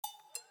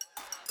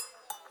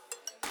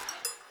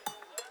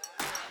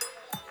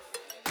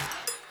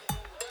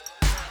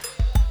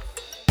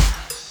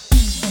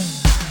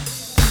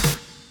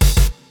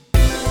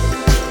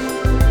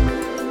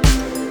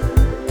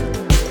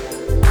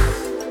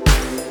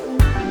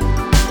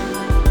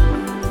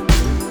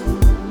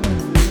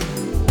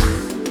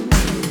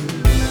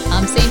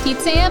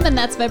Sam, and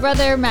that's my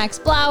brother, Max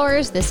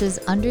Blowers. This is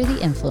Under the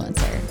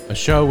Influencer, a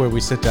show where we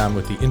sit down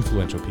with the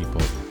influential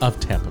people of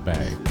Tampa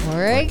Bay.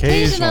 Or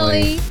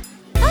occasionally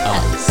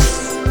us.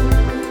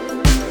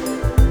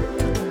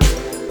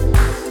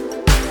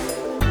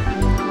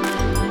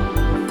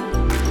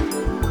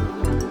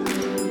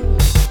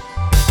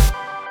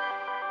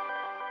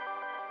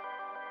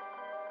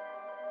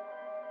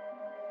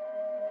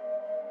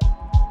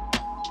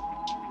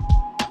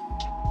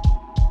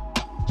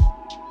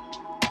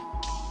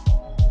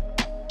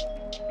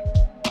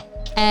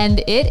 And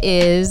it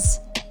is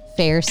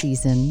fair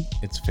season.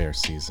 It's fair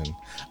season.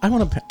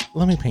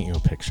 Let me paint you a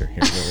picture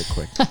here really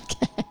quick.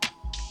 Okay.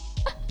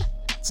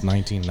 It's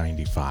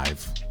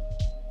 1995.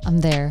 I'm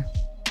there.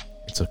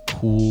 It's a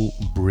cool,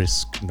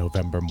 brisk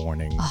November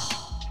morning.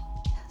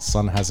 Oh, yes.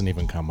 Sun hasn't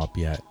even come up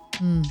yet.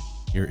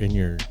 You're in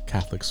your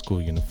Catholic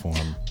school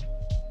uniform.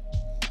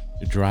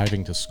 You're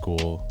driving to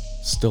school,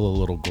 still a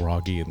little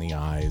groggy in the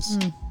eyes.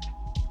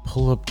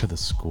 Pull up to the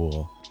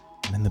school,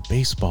 and in the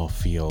baseball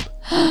field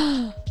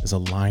is a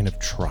line of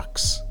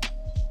trucks.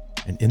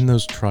 And in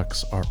those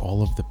trucks are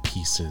all of the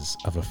pieces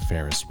of a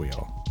Ferris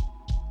wheel.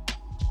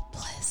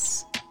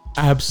 Bliss.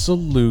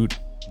 Absolute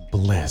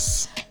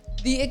bliss.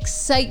 The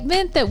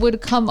excitement that would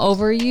come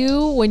over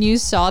you when you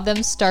saw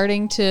them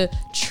starting to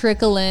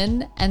trickle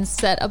in and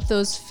set up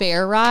those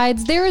fair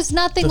rides. There is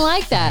nothing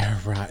like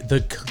that.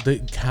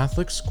 The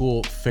Catholic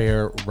school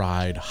fair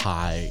ride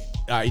high,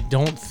 I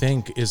don't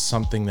think is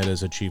something that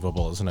is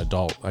achievable as an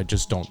adult. I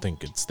just don't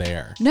think it's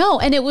there. No,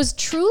 and it was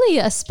truly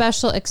a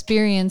special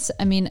experience.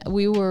 I mean,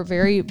 we were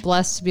very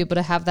blessed to be able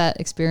to have that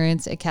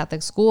experience at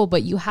Catholic school,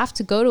 but you have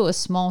to go to a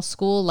small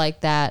school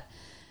like that.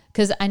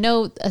 Because I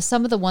know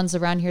some of the ones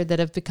around here that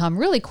have become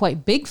really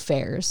quite big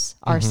fairs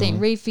are St.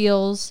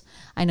 Raphael's.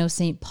 I know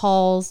St.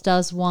 Paul's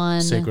does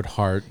one. Sacred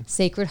Heart.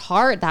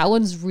 That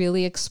one's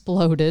really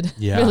exploded.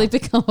 Yeah. Really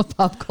become a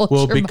pop culture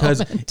Well, because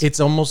moment. it's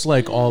almost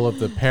like all of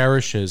the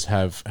parishes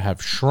have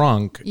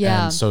shrunk.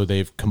 Yeah. And so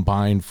they've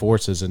combined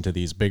forces into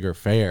these bigger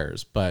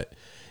fairs. But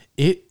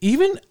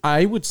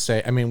I would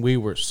say, I mean, we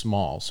were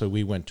small, so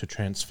we went to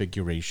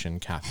Transfiguration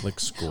Catholic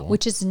School.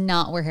 Which is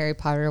not where Harry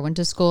Potter went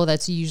to school.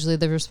 That's usually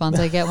the response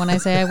I get when I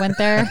say I went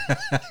there.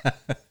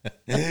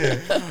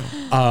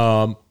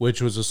 Which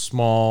was a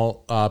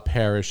small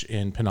parish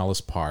in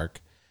Pinellas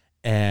Park.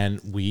 And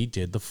we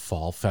did the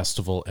fall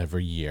festival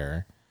every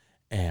year.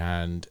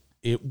 And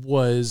it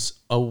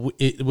was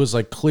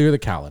like clear the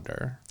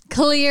calendar.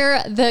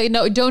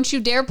 Don't you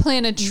dare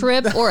plan a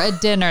trip or a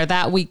dinner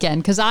that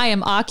weekend because I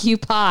am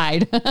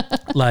occupied.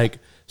 Like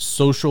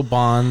social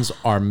bonds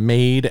are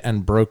made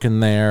and broken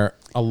there.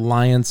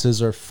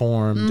 Alliances are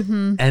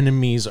formed.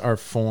 Enemies are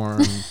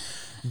formed.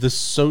 The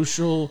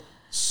social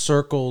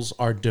circles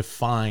are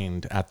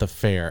defined at the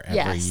fair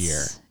every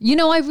year. You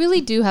know, I really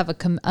do have a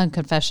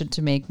confession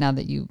to make now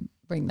that you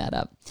bring that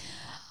up.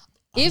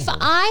 If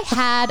I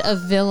had a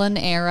villain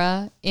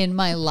era in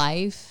my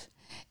life,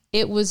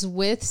 it was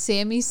with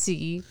Sammy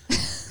C.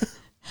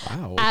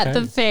 Wow, at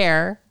the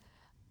fair.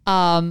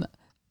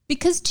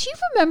 Because do you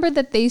remember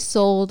that they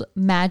sold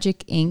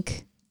magic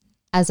ink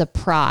as a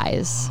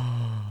prize?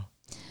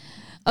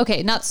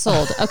 Okay, not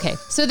sold. Okay,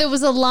 so there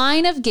was a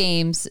line of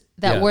games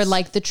that were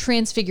like the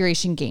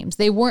Transfiguration games.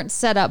 They weren't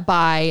set up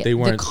by the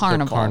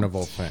carnival. The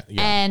carnival thing.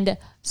 Yeah. And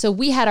so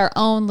we had our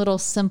own little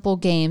simple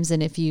games,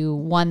 and if you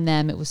won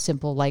them, it was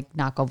simple, like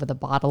knock over the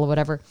bottle or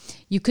whatever.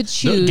 You could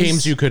choose. The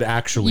games you could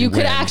actually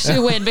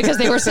win because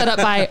they were set up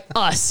by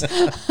us.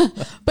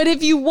 But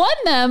if you won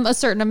them a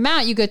certain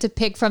amount, you get to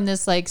pick from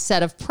this like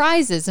set of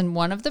prizes. And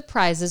one of the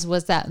prizes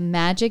was that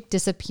magic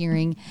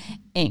disappearing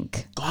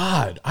ink.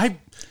 God, I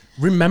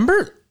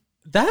remember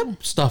that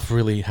stuff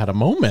really had a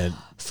moment.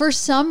 For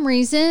some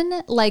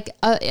reason, like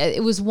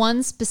it was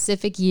one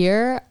specific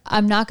year.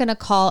 I'm not going to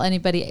call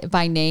anybody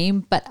by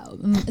name, but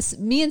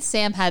me and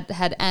Sam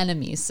had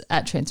enemies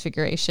at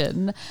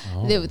Transfiguration.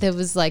 There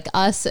was like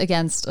us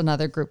against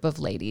another group of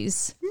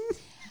ladies.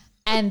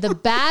 And the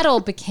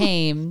battle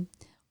became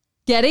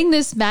getting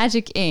this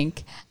magic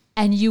ink,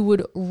 and you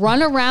would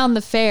run around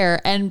the fair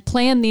and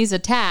plan these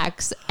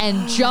attacks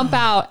and jump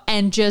out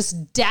and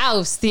just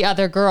douse the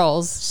other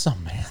girls.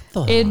 Samantha.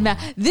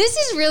 This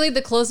is really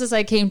the closest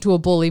I came to a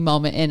bully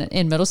moment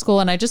in middle school.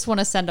 And I just want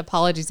to send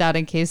apologies out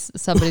in case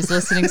somebody's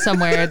listening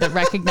somewhere that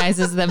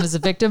recognizes them as a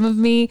victim of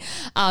me,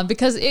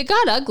 because it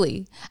got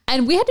ugly.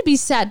 And we had to be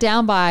sat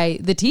down by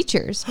the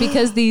teachers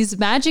because these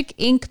magic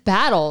ink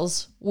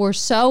battles were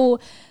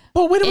so...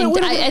 But wait a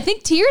minute. I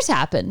think tears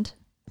happened.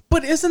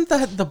 But isn't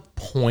that the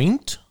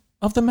point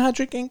of the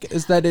magic ink?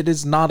 Is that it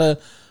is not a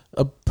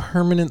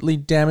permanently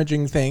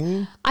damaging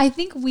thing? I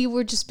think we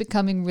were just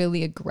becoming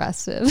really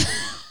aggressive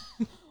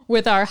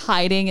with our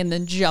hiding and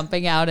then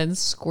jumping out and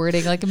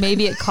squirting. Like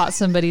maybe it caught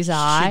somebody's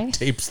eye.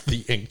 She tapes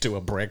the ink to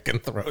a brick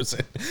and throws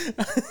it.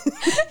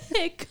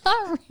 It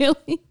got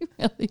really,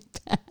 really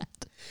bad.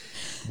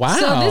 Wow.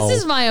 So this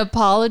is my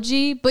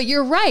apology, but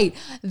you're right.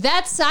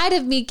 That side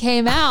of me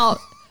came out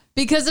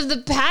Because of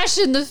the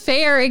passion the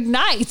fair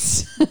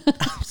ignites.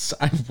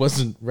 I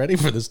wasn't ready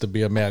for this to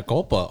be a mea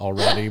culpa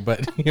already,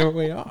 but here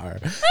we are.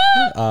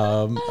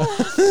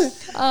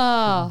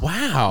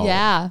 Wow.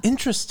 Yeah.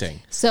 Interesting.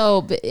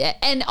 So,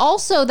 and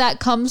also that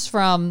comes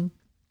from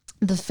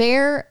the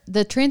fair,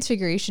 the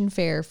Transfiguration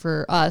Fair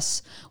for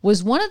us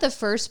was one of the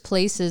first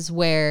places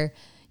where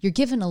you're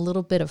given a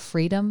little bit of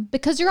freedom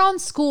because you're on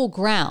school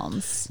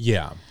grounds.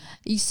 Yeah.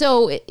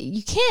 So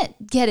you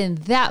can't get in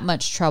that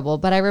much trouble.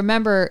 But I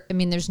remember, I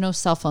mean, there's no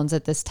cell phones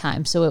at this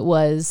time. So it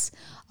was,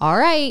 all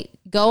right,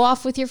 go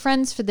off with your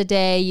friends for the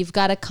day. You've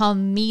got to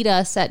come meet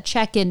us at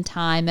check-in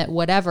time at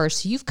whatever.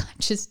 So you've got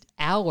just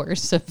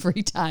hours of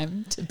free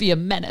time to be a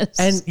menace.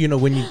 And, you know,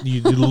 when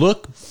you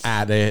look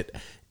at it,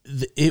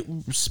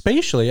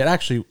 spatially, it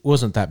actually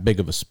wasn't that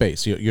big of a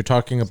space. You're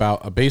talking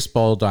about a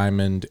baseball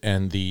diamond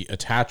and the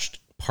attached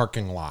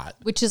parking lot.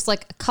 Which is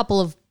like a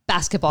couple of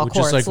basketball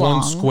courts just like long.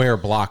 one square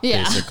block,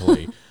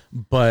 basically.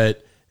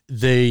 But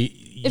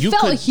it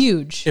felt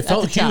huge. It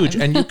felt huge,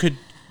 and you could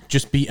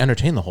just be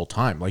entertained the whole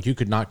time. Like you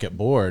could not get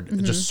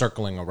bored just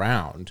circling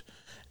around.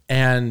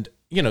 And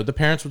you know, the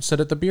parents would sit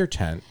at the beer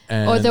tent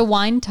or the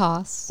wine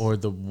toss.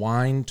 Wait, the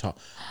wine toss.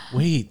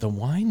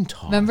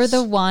 Remember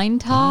the wine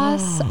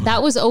toss?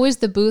 That was always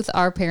the booth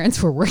our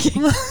parents were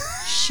working.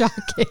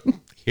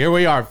 Shocking. Here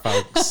we are,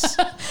 folks.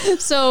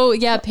 So,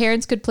 yeah,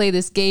 parents could play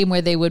this game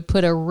where they would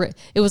put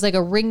it was like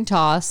a ring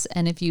toss,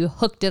 and if you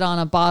hooked it on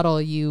a bottle,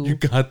 you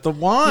got the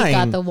wine. You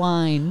got the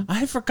wine.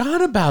 I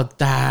forgot about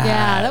that.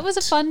 Yeah, that was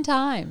a fun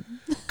time.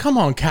 Come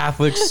on,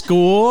 Catholic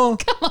school.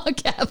 Come on,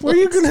 Catholic. Where are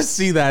you going to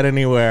see that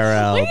anywhere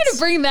else? We're going to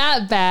bring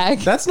that back.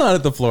 That's not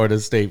at the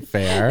Florida State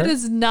Fair. It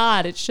is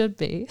not. It should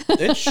be.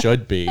 It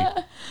should be.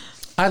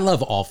 I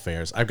love all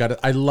fairs.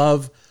 I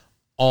love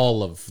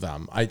all of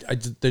them.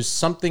 There's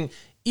something,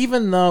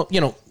 even though,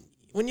 you know,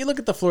 when you look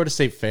at the Florida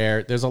State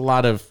Fair, there's a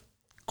lot of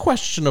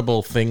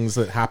questionable things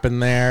that happen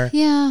there.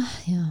 Yeah.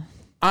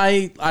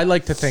 I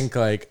like to think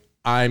like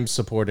I'm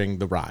supporting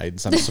the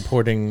rides. I'm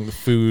supporting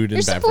food and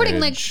You're supporting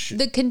beverage. like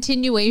the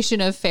continuation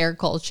of fair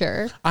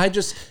culture.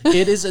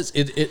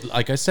 It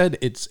like I said,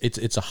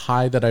 it's a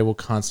high that I will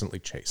constantly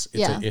chase.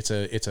 It's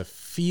a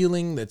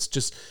feeling that's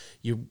just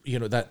you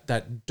know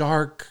that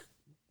dark,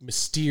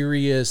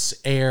 mysterious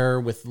air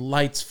with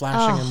lights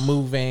flashing and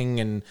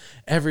moving, and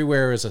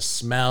everywhere is a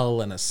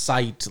smell and a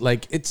sight.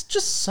 Like it's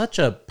just such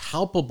a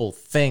palpable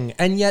thing,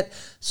 and yet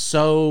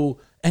so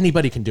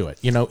anybody can do it.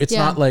 You know, it's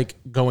not like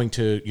going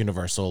to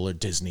Universal or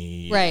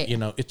Disney. Right. You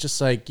know, it's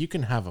just like you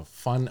can have a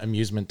fun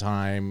amusement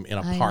time in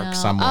a park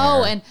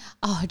somewhere.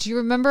 Do you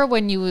remember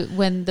when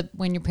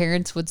your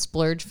parents would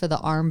splurge for the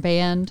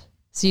armband?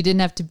 So you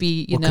didn't have to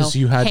be,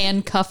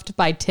 handcuffed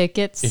by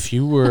tickets. If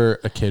you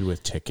were a kid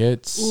with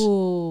tickets.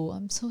 Oh,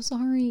 I'm so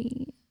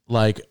sorry.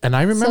 Like, and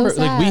I remember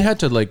So like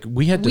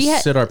we had to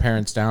sit our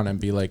parents down and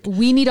be like,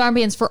 we need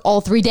armbands for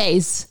all 3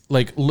 days.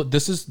 Like,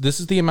 this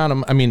is the amount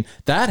of, I mean,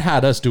 that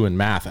had us doing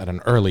math at an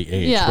early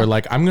age. Yeah. Where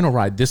like, I'm going to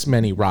ride this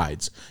many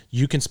rides.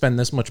 You can spend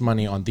this much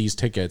money on these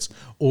tickets,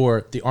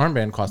 or the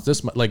armband costs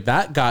this much. Like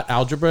that got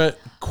algebra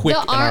quick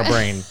in our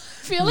brain.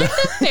 I feel like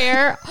the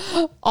fair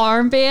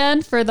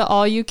armband for the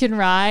all you can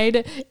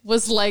ride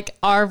was like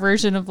our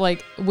version of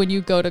like when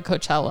you go to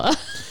Coachella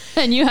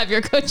and you have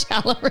your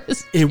Coachella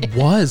wristband. It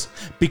was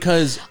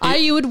because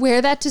you would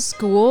wear that to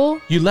school.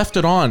 You left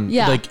it on.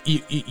 Yeah. Like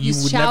you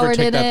would never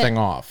take that thing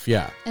off.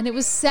 Yeah. And it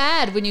was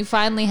sad when you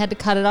finally had to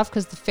cut it off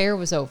because the fair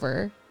was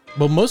over.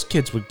 Well, most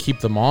kids would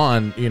keep them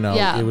on, you know.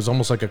 Yeah. It was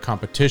almost like a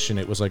competition.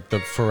 It was like the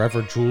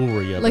forever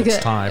jewelry of its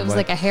time. It was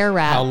like a hair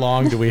wrap. How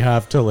long do we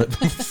have till it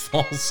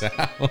falls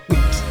out?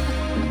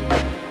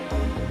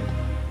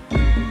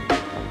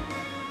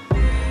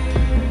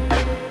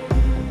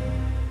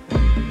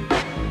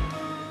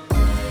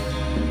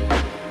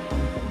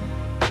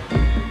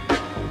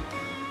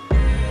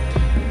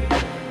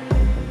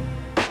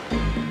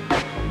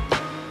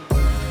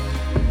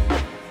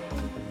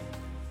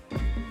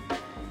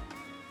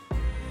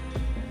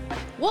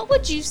 What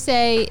would you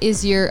say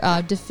is your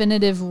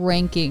definitive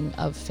ranking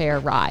of fair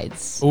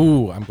rides?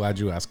 Ooh, I'm glad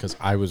you asked because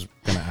I was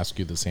going to ask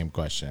you the same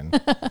question.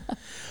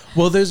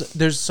 Well,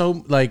 there's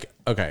so like,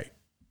 okay,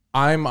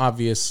 I'm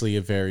obviously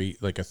a very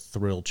like a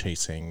thrill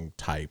chasing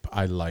type.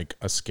 I like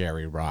a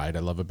scary ride. I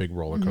love a big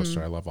roller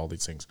coaster. I love all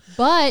these things.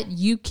 But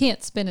you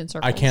can't spin in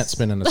circles. I can't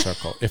spin in a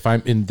circle. If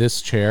I'm in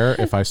this chair,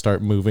 if I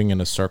start moving in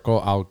a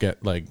circle, I'll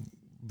get like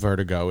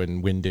vertigo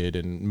and winded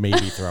and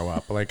maybe throw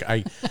up. Like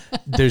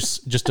there's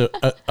just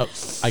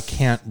I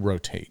can't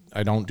rotate.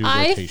 I don't do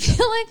rotation. I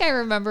feel like I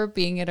remember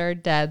being at our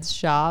dad's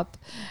shop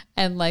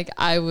and like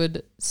I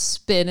would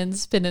spin and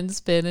spin and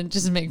spin and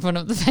just make fun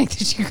of the fact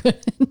that you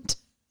couldn't.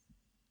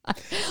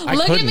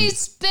 Look at me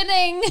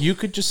spinning. You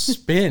could just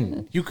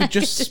spin. You could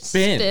just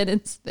spin. Spin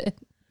and spin.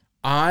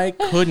 I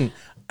couldn't.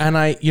 And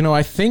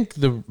I think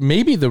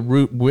maybe the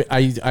root.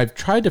 I've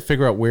tried to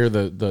figure out where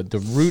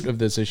the root of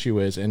this issue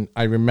is, and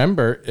I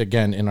remember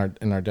again in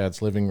our dad's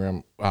living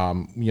room.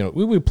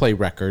 We would play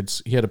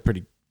records. He had a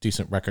pretty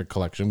decent record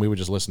collection. We would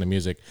just listen to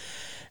music,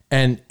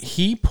 and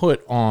he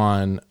put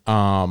on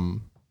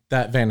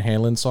that Van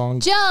Halen song,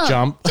 Jump.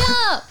 Jump.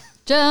 Jump.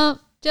 Jump.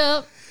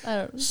 Jump. I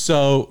don't know.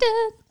 So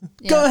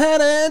Yeah. go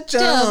ahead and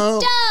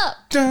jump. Jump.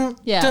 Jump.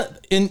 Yeah. Jump.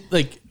 In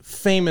like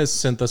famous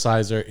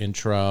synthesizer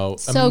intro,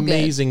 So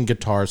amazing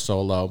guitar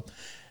solo.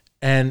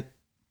 And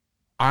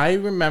I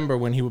remember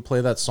when he would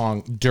play that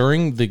song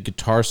during the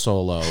guitar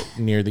solo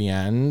near the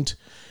end,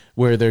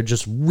 where they're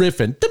just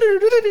riffing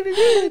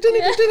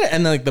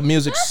and like the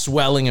music's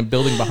swelling and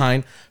building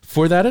behind.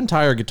 For that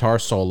entire guitar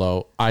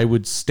solo, I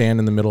would stand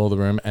in the middle of the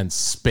room and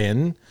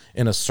spin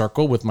in a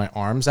circle with my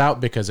arms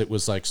out because it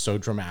was like so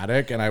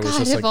dramatic. And I was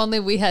just if like, only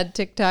we had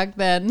TikTok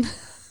then.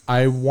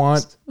 I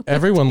want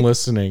everyone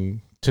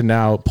listening to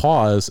now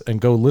pause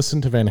and go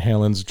listen to Van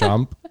Halen's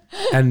Jump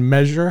and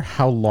measure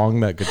how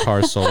long that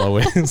guitar solo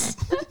is.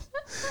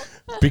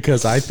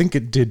 Because I think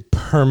it did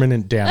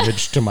permanent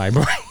damage to my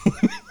brain.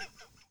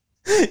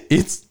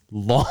 It's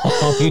long.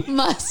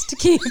 Must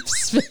keep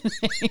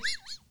spinning.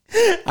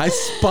 I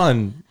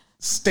spun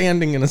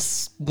standing in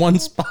one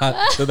spot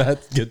to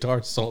that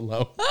guitar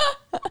solo.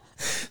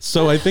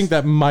 So I think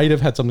that might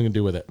have had something to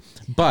do with it.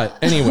 But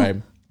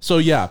anyway, so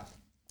yeah,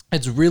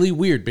 it's really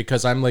weird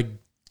because I'm like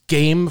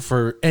game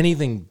for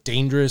anything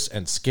dangerous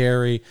and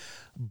scary,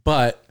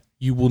 but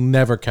you will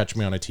never catch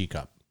me on a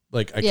teacup.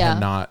 Like I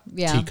cannot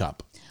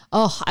teacup.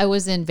 Oh, I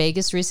was in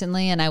Vegas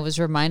recently and I was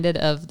reminded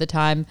of the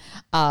time.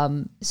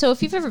 So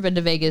if you've ever been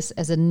to Vegas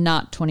as a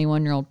not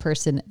 21-year-old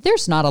person,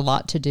 there's not a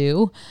lot to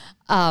do.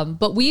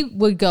 But we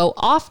would go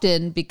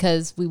often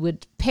because we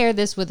would pair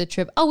this with a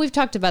trip. Oh, we've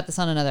talked about this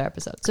on another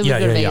episode. So we would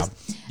go to Vegas.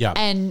 Yeah.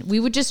 And we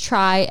would just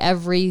try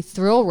every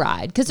thrill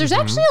ride because there's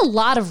actually a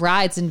lot of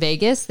rides in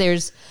Vegas.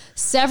 There's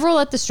several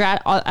at the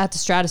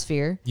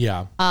Stratosphere.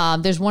 Yeah.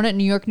 There's one at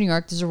New York.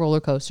 There's a roller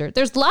coaster.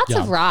 There's lots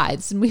of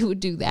rides, and we would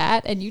do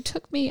that. And you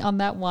took me on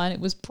that one. It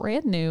was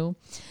brand new.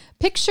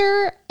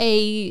 Picture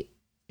a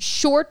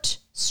short,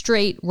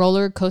 straight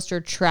roller coaster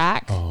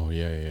track. Oh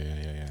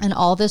yeah. And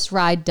all this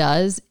ride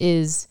does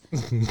is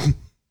it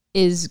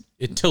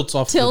tilts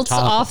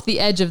off the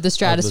edge of the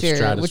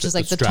stratosphere, which is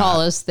like the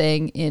tallest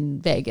thing in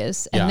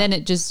Vegas, and then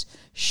it just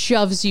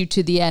shoves you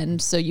to the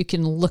end so you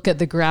can look at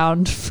the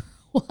ground for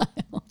a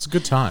while. It's a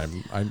good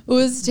time. It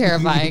was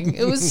terrifying.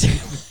 It was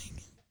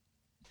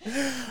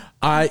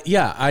I'm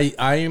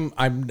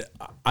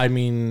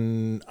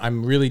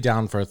really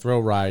down for a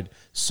thrill ride.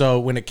 So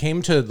when it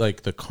came to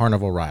like the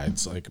carnival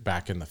rides, like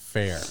back in the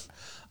fair,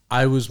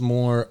 I was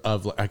more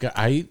of like,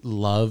 I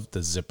love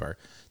the zipper.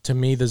 To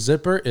me, the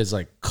zipper is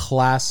like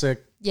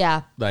classic.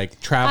 Yeah. Like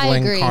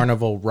traveling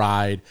carnival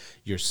ride.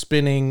 You're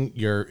spinning,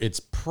 it's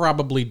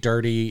probably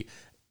dirty.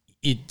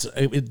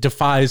 It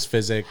defies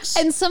physics.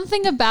 And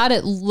something about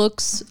it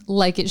looks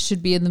like it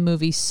should be in the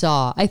movie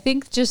Saw. I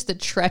think just the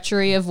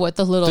treachery of what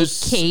the little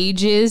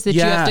cage is that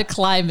you have to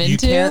climb into. You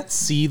can't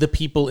see the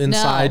people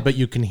inside, but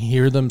you can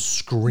hear them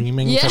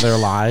screaming for their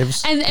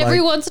lives. And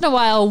every once in a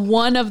while,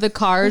 one of the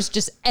cars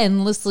just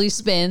endlessly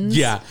spins.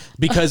 Yeah,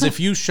 because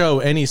if you show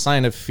any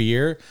sign of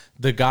fear,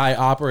 the guy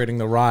operating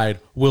the ride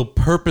will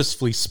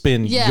purposefully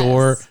spin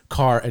your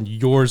car and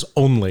yours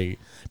only.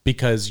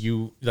 Because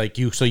you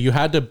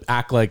had to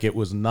act like it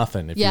was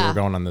nothing if you were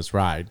going on this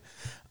ride.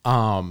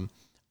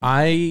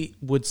 I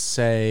would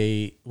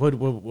say, what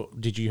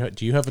do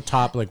you have a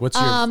top? Like, what's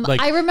your,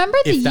 like, I remember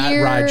if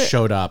that ride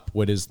showed up,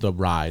 what is the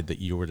ride that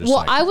you were just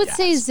like, I would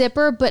say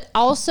Zipper, but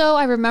also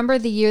I remember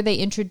the year they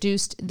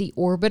introduced the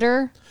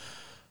Orbiter.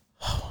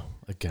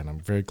 Again,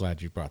 I'm very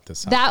glad you brought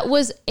this up. That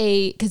was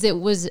because it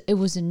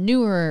was a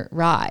newer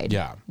ride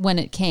when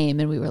it came,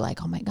 and we were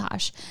like, oh my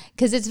gosh,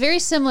 because it's very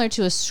similar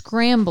to a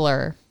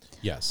scrambler.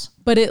 Yes.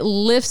 But it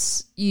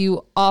lifts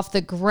you off the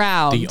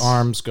ground. The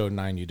arms go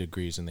 90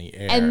 degrees in the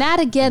air. And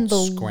that, again, the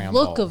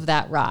look of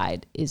that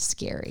ride is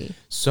scary.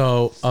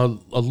 So a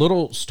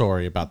little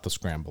story about the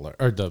scrambler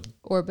or the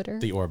Orbiter.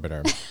 The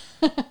Orbiter.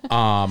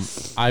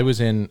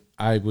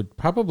 I would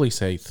probably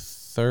say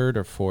third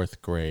or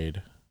fourth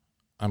grade.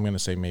 I'm going to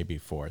say maybe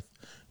fourth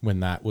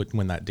when that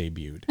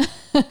debuted.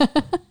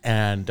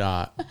 And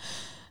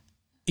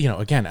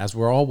again, as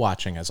we're all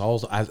watching, as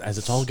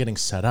it's all getting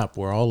set up,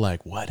 we're all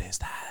like, what is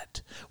that?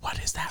 What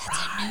is that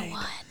ride? A new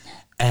one.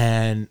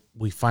 And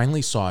we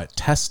finally saw it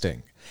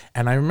testing.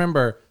 And I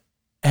remember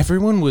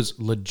everyone was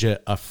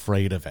legit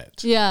afraid of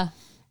it. Yeah.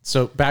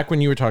 So back when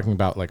you were talking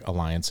about like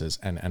alliances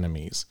and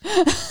enemies,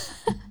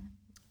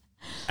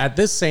 at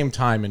this same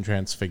time in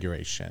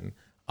Transfiguration,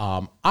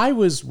 I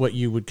was what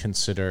you would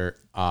consider,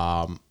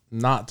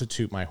 not to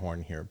toot my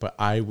horn here, but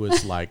I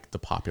was like the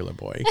popular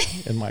boy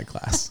in my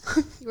class.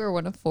 You were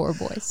one of four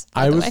boys.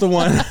 I was the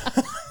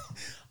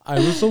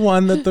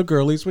one that the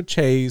girlies would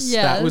chase.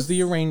 Yes. That was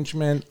the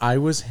arrangement. I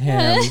was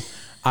him.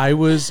 I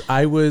was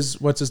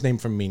what's his name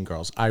from Mean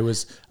Girls?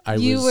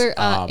 You were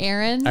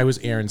Aaron? I was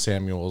Aaron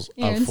Samuels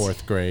of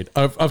fourth grade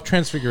of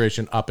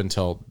Transfiguration up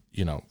until,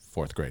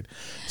 fourth grade.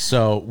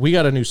 So we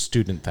got a new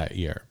student that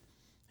year.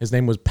 His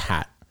name was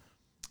Pat.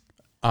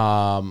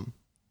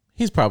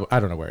 He's probably, I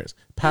don't know where he is.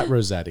 Pat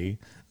Rossetti.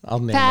 I'll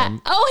name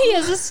him. Oh, he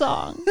has a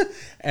song.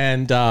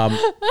 And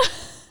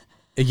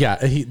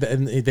Yeah,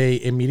 and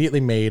they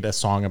immediately made a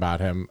song about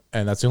him,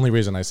 and that's the only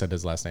reason I said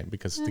his last name,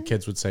 because the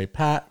kids would say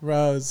Pat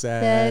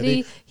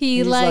Rossetti.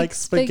 He likes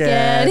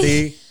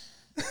spaghetti.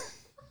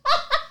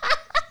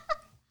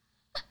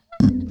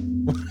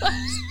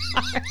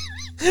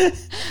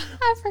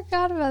 I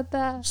forgot about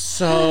that.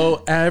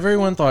 So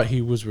everyone thought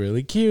he was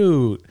really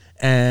cute,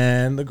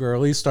 and the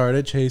girlies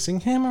started chasing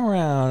him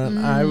around,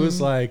 and I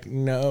was like,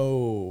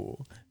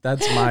 no,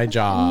 that's my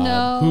job.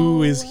 No.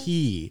 Who is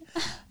he?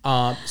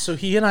 So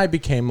he and I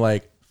became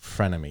like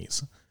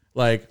frenemies.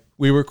 Like,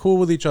 we were cool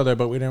with each other,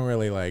 but we didn't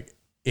really like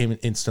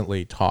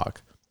instantly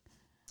talk.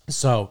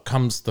 So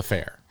comes the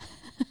fair,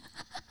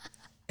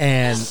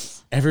 and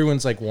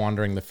everyone's like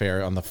wandering the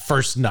fair on the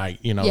first night,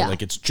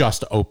 like it's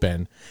just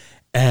open.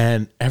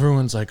 And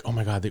everyone's like, oh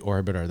my God, the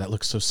orbiter, that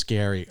looks so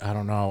scary. I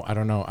don't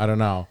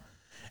know.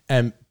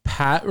 And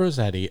Pat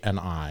Rossetti and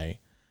I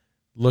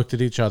looked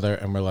at each other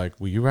and were like,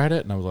 will you ride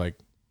it? And I was like,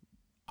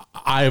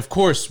 I of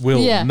course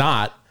will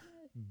not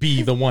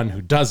be the one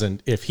who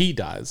doesn't if he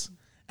does.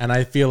 And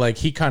I feel like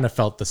he kind of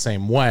felt the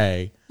same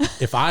way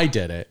if I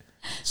did it.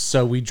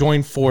 So we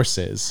joined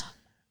forces,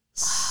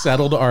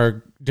 settled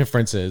our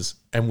differences,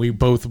 and we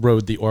both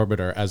rode the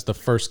orbiter as the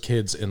first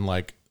kids in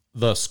like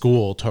the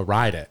school to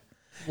ride it.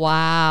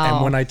 Wow.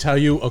 And when I tell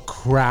you a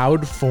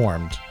crowd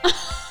formed,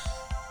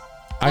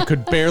 I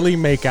could barely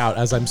make out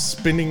as I'm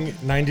spinning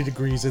 90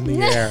 degrees in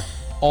the air,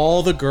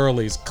 all the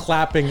girlies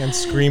clapping and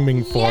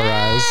screaming for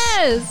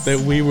us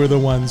that we were the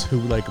ones who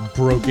like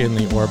broke in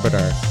the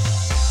orbiter.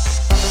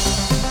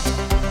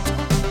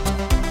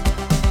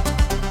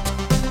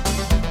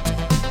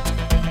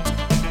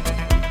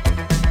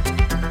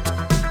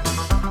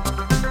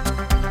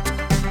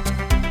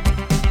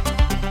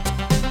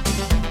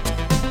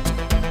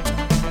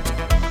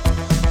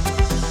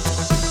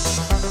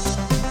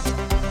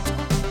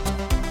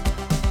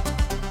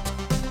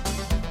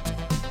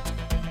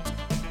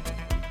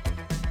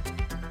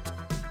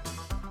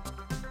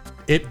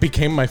 It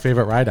became my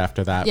favorite ride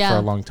after that for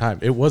a long time.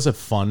 It was a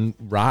fun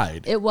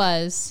ride. It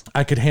was.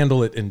 I could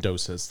handle it in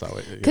doses, though.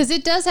 Because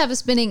it does have a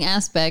spinning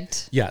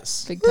aspect.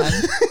 Yes. Big time.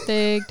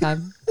 Big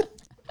time.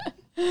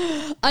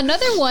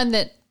 Another one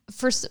that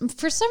for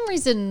some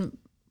reason,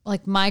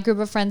 like my group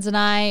of friends and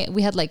I,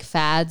 we had like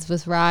fads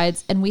with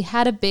rides, and we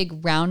had a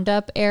big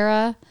Roundup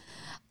era.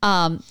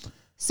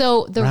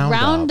 So the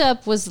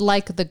Roundup was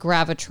like the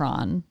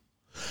Gravitron.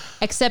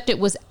 Except it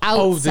was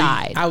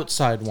outside. Oh, the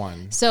outside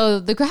one. So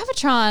the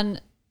Gravitron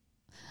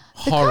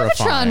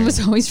was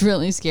always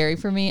really scary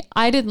for me.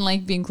 I didn't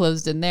like being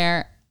closed in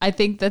there. I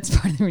think that's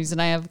part of the reason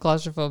I have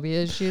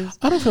claustrophobia issues.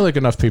 I don't feel like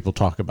enough people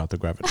talk about the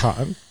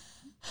Gravitron.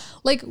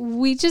 Like,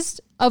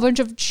 a bunch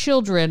of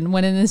children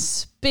went in this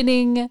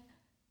spinning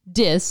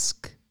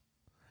disc.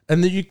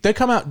 And they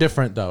come out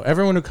different, though.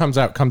 Everyone who comes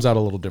out a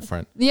little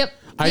different. Yep.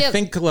 I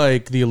think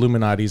like the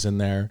Illuminati's in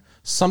there.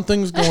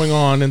 Something's going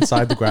on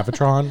inside the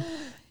Gravitron,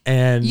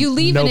 and you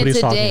leave nobody's it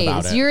into talking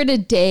about daze. it. You're in a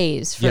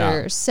daze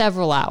for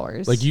several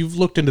hours. Like, you've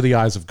looked into the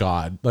eyes of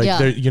God. Like,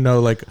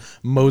 like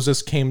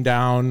Moses came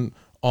down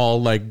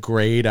all like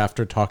grayed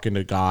after talking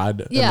to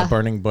God in the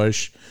burning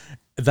bush.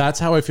 That's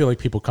how I feel like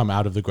people come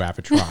out of the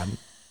Gravitron.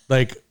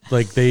 like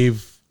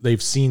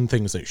they've seen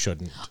things they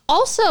shouldn't.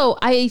 Also,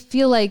 I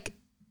feel like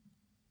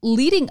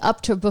leading up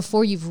to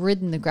before you've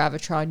ridden the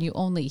Gravitron, you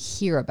only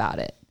hear about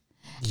it.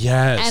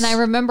 Yes. And I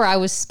remember I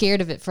was scared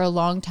of it for a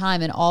long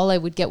time, and all I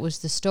would get was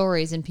the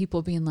stories and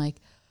people being like,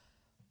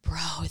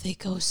 bro, they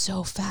go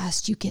so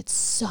fast, you get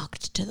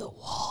sucked to the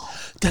wall.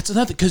 That's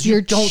another, because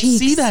you don't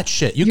see that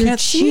shit. You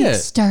can't see it. Your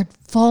cheeks start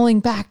falling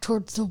back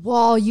towards the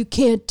wall. You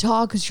can't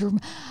talk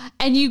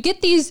and you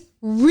get these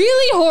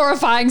really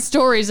horrifying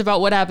stories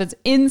about what happens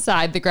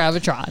inside the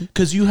Gravitron.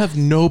 Because you have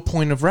no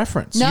point of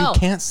reference. No. You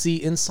can't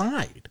see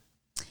inside.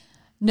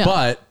 No.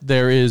 But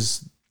there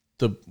is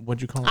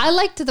what'd you call it? I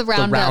liked the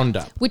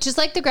Roundup, which is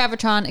like the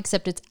Gravitron,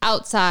 except it's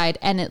outside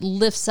and it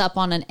lifts up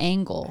on an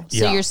angle.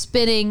 So you're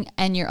spinning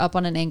and you're up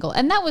on an angle.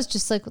 And that was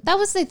just like,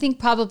 I think,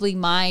 probably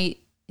my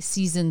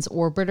season's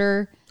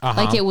orbiter.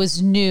 Like, it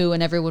was new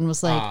and everyone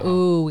was like,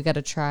 ooh, we got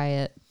to try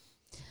it.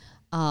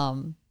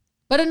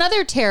 But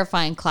another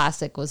terrifying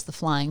classic was the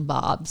Flying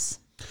Bobs.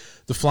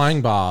 The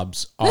Flying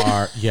Bobs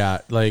are, they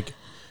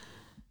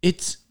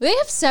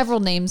have several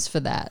names for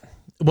that.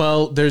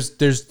 Well, there's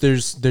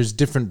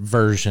different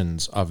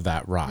versions of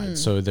that ride.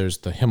 So there's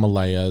the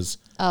Himalayas.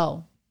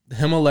 Oh. The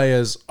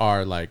Himalayas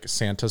are like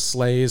Santa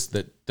sleighs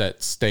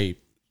that stay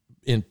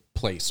in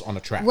place on a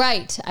track.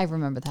 Right. I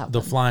remember that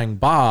The Flying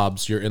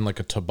Bobs, you're in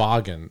like a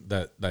toboggan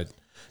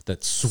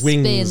that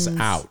swings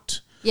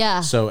out.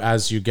 Yeah. So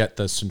as you get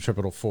the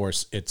centripetal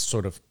force, it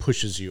sort of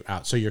pushes you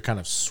out. So you're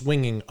kind of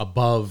swinging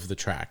above the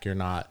track. You're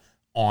not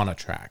on a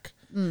track.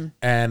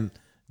 And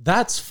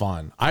that's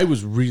fun. I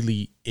was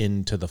really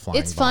into the Flying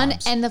Bobs. It's fun,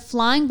 and the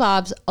Flying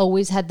Bobs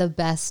always had the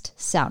best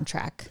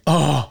soundtrack.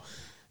 Oh.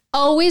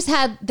 Always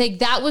had,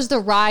 that was the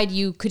ride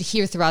you could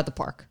hear throughout the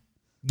park.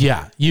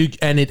 Yeah,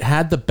 and it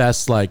had the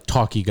best like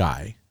talky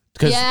guy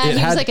 'Cause Yeah,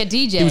 he was like a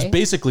DJ. He was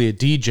basically a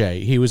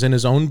DJ. He was in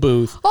his own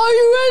booth. Are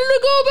you ready to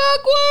go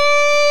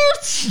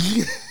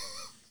backwards?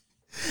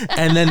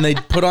 And then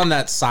they'd put on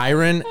that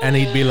siren and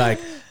he'd be like,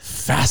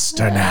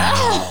 faster now.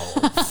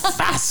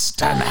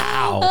 Faster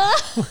now.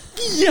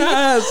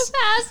 Yes.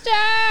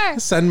 Faster.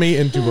 Send me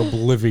into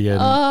oblivion,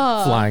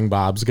 Flying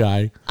Bob's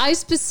guy. I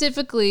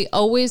specifically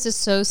always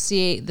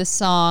associate the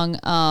song,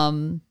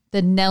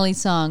 the Nelly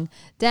song,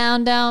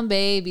 Down, Down,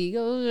 Baby.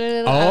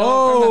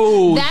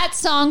 Oh. That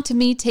song to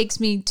me takes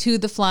me to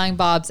the Flying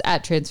Bobs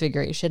at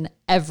Transfiguration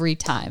every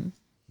time.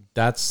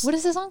 That's... What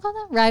is the song called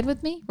now? Ride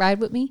With Me? Ride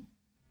With Me?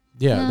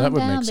 Yeah, Down, that would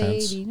down, make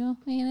sense. baby, no,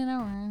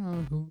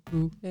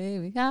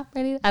 baby, got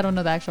ready. I don't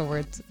know the actual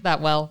words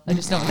that well. I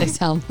just know what they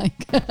sound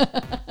like.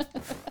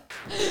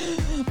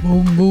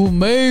 Boom, boom,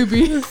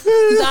 baby.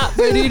 Not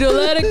ready to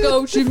let it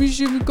go. Shimmy,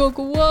 shimmy,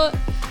 cocoa, what?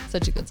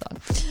 Such a good song.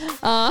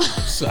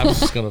 So I'm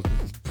just going to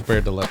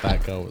prepare to let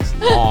that go as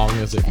long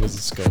as it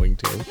was going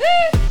to.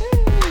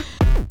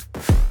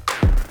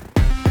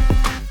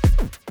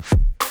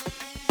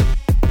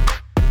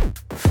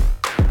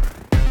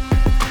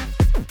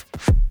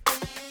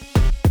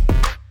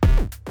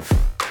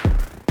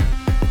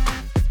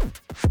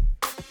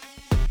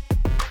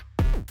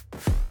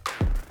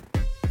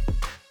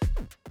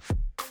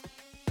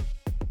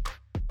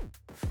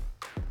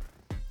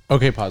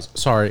 Okay, pause.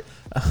 Sorry.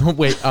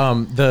 Wait,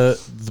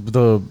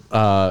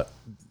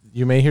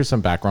 you may hear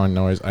some background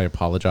noise. I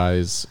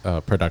apologize.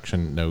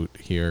 Production note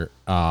here.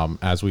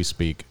 As we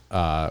speak,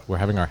 we're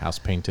having our house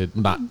painted.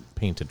 Not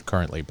painted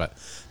currently, but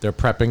they're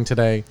prepping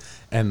today.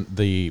 And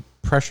the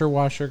pressure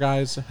washer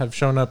guys have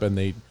shown up and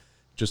they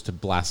just have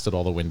blasted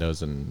all the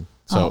windows. And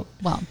so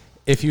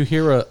if you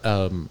hear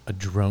a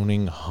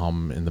droning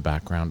hum in the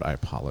background, I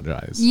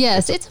apologize.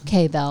 Yes, it's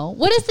okay though.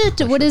 What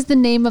is the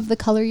name of the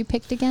color you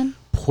picked again?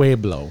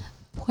 Pueblo.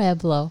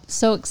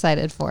 So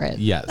excited for it.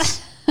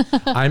 Yes.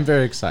 I'm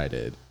very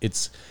excited.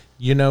 It's,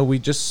 we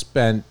just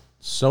spent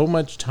so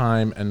much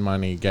time and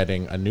money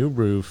getting a new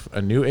roof,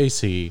 a new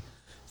AC,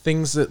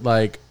 things that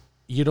like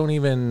you don't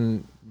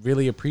even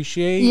really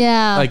appreciate.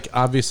 Yeah. Like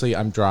obviously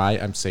I'm dry,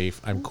 I'm safe,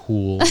 I'm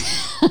cool.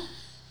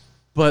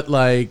 But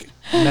like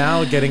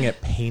now getting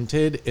it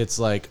painted, it's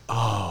like,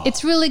 oh.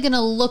 It's really going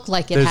to look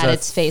like it had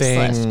its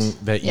facelift. Thing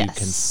that you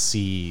can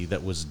see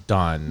that was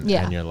done.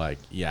 Yeah. And you're like,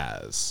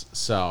 yes.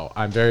 So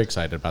I'm very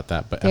excited about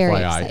that. But Very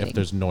FYI, exciting. if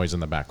there's noise in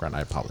the background,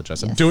 I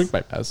apologize. I'm doing my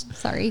best.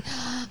 Sorry.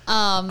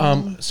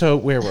 So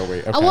where were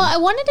we? Okay. Well, I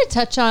wanted to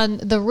touch on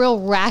the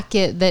real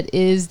racket that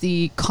is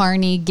the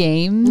Carney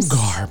games.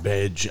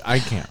 Garbage. I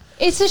can't.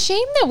 It's a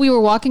shame that we were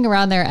walking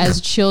around there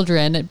as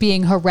children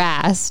being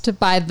harassed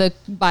by the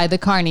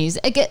carnies,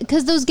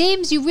 because those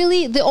games,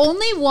 the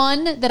only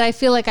one that I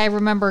feel like I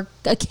remember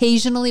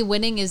occasionally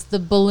winning is the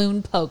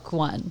balloon poke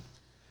one.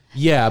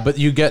 Yeah, but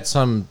you get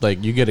some,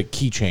 like, you get a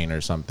keychain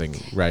or something,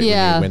 right?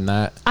 Yeah. When you win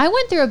that. I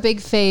went through a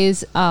big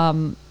phase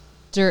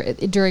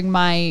during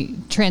my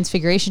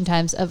Transfiguration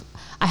times of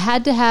I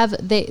had to have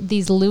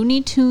these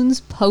Looney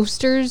Tunes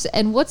posters.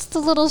 And what's the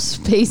little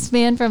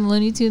spaceman from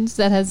Looney Tunes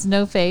that has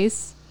no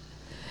face?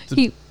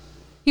 He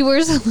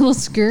wears a little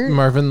skirt.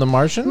 Marvin the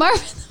Martian?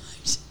 Marvin the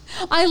Martian.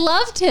 I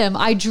loved him.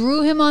 I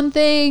drew him on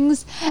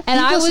things. And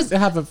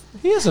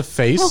he has a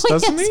face,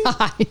 doesn't he? He has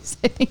eyes.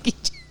 I think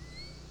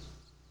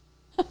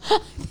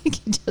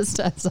he just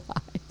has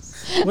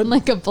eyes. What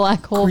like a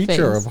black hole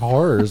creature face. of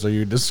horrors are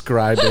you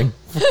describing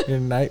for your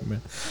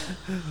nightmare?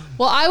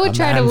 Well, I would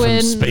try to man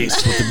win. From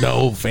space with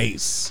no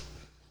face.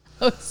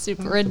 I was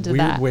super into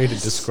Weird that. way to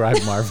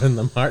describe Marvin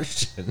the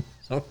Martian.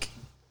 Okay.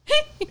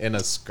 In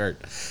a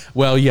skirt.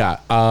 Well, yeah.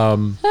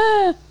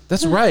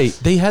 That's right.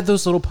 They had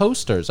those little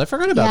posters. I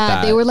forgot about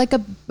that. Yeah, they were like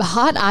a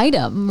hot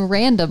item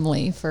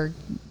randomly for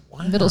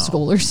middle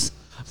schoolers.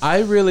 I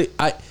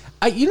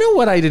you know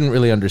what I didn't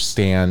really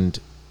understand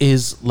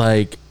is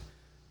like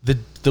the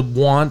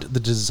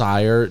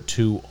desire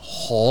to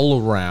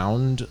haul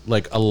around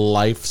like a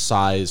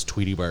life-size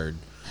Tweety Bird.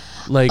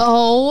 Like,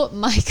 oh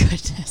my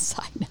goodness,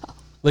 I know.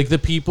 Like the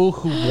people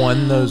who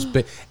won those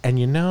and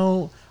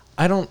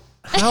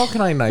how can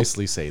I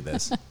nicely say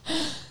this?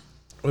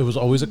 It was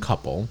always a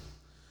couple.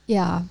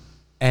 Yeah.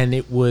 And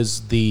it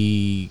was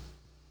we're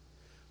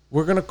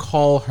going to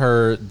call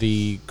her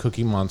the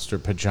Cookie Monster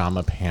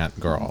pajama pant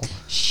girl.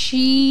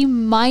 She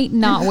might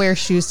not wear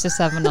shoes to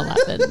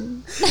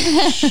 7-Eleven.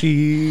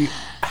 She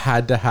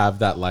had to have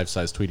that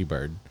life-size Tweety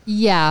Bird.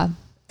 Yeah.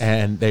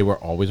 And they were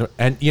always,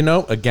 and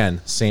again,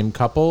 same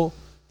couple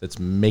that's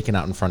making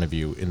out in front of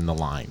you in the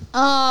line.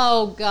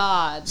 Oh,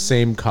 God.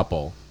 Same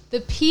couple. The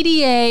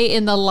PDA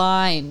in the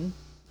line.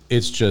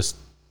 It's just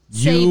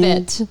Save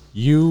it.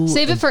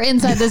 Save it for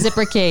inside the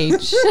zipper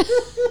cage.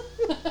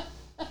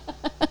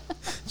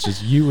 It's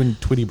just you and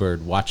Tweety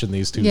Bird watching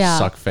these two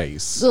suck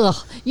face. Ugh.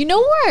 You know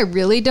where I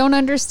really don't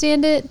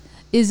understand it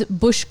is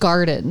Busch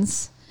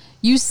Gardens.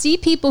 You see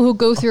people who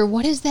go through,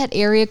 what is that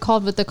area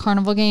called with the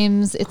carnival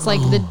games? It's like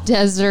the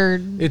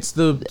desert. It's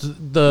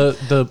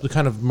the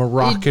kind of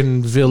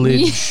Moroccan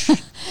village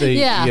They,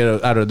 Yeah.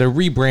 I don't know. They're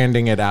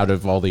rebranding it out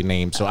of all the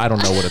names, so I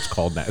don't know what it's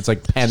called now. It's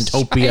like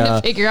Pantopia.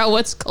 Trying to figure out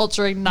what's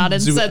culturally not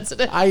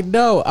insensitive. I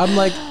know. I'm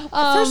like,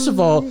 first of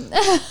all,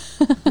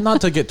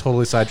 not to get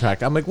totally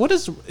sidetracked. I'm like, what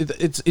is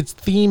it's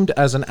themed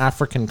as an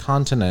African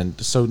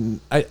continent, so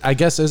I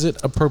guess is it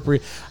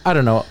appropriate? I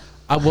don't know.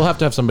 We'll have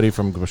to have somebody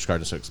from Busch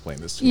Gardens to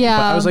explain this to me. Yeah.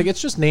 But I was like, it's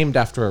just named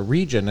after a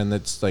region, and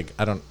it's like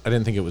I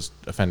didn't think it was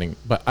offending,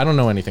 but I don't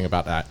know anything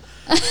about that.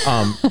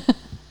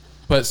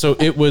 But so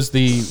it was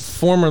the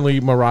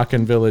formerly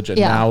Moroccan village, and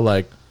now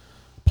like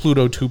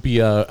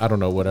Plutotopia, I don't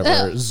know,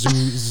 whatever,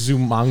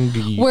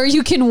 Zumangi. Where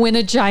you can win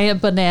a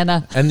giant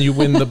banana. And you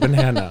win the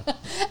banana.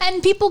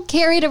 And people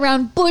carried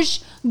around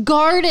Busch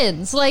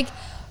Gardens. Like,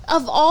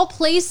 of all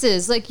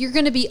places, like you're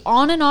going to be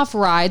on and off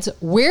rides.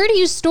 Where do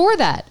you store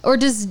that? Or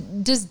does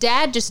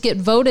dad just get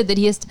voted that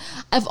he has to,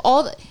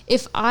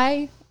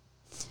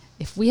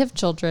 if we have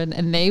children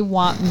and they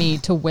want me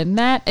to win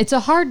that, it's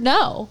a hard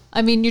no.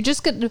 I mean, you're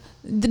just going to,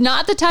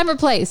 not the time or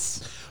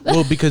place.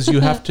 Well, because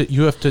you have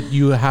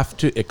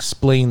to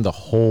explain the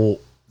whole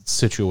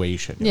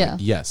situation. Yeah. Like,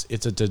 yes,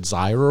 it's a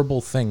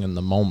desirable thing in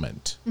the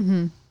moment.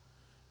 Mm-hmm.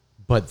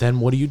 But then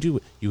what do?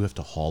 You have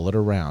to haul it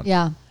around.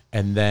 Yeah.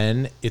 And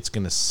then it's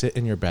going to sit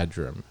in your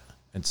bedroom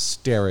and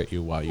stare at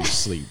you while you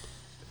sleep.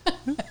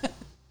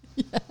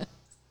 Yes.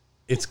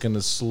 It's going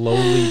to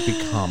slowly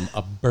become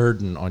a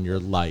burden on your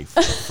life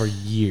for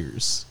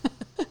years.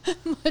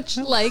 Much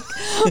like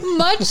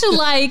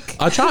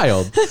a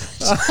child.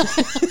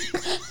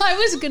 I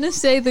was going to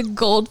say the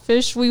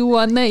goldfish we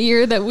won that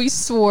year that we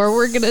swore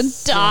we're going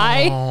to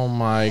die. Oh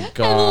my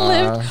God.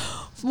 And lived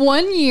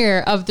 1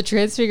 year of the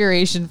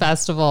Transfiguration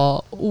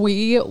Festival.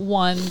 We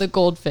won the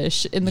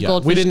goldfish in the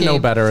goldfish We didn't game. know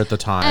better at the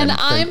time. And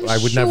I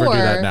would never do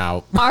that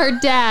now. Our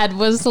dad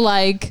was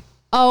like,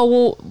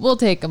 oh, we'll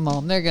take them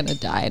home. They're going to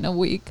die in a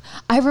week.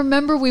 I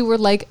remember we were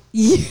like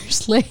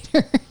years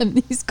later and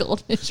these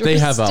goldfish were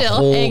have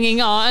still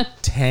hanging on.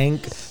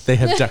 Tank. They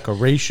have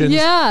decorations.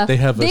 Yeah. They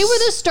were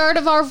the start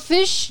of our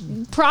fish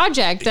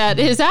project at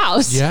his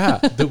house. Yeah.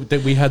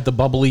 We had the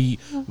bubbly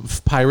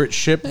pirate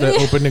ship that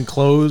opened and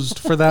closed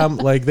for them.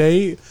 Like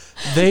I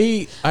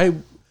wish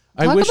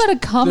about a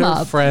come their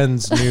up.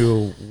 friends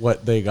knew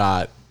what they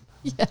got.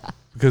 Yeah.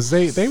 Because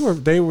they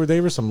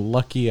were some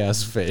lucky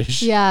ass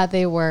fish. Yeah,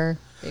 they were.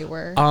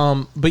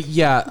 But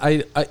yeah,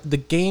 I the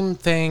game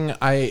thing,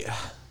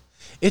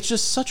 it's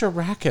just such a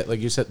racket, like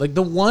you said. Like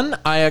the one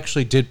I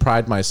actually did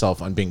pride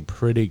myself on being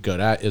pretty good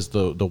at is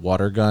the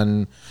water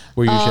gun,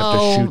 where you have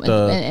to shoot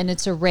and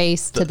it's a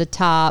race to the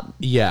top.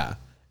 Yeah.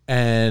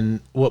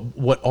 And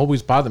what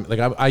always bothered me,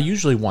 like I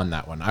usually won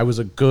that one. I was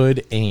a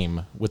good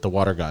aim with the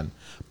water gun,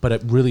 but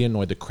it really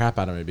annoyed the crap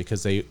out of me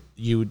because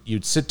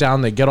you'd sit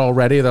down, they get all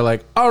ready, they're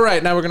like, all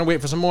right, now we're gonna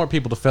wait for some more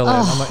people to fill in.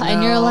 I'm like, no.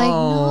 And you're like,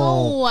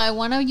 no, I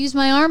want to use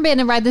my armband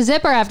and ride the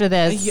zipper after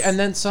this. And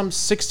then some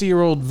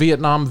 60-year-old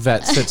Vietnam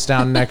vet sits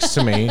down next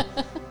to me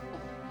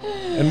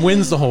and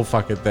wins the whole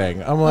fucking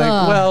thing. I'm like,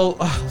 well,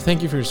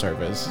 thank you for your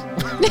service.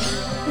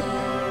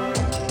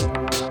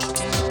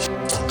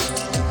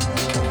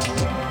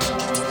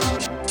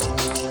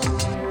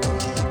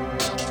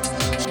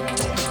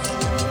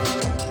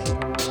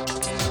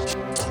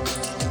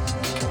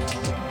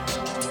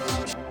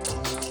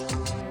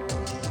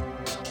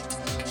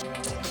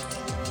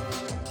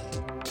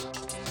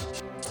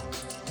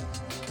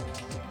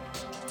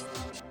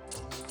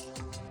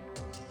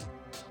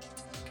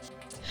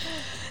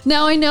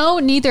 Now, I know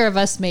neither of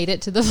us made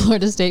it to the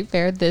Florida State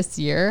Fair this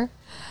year.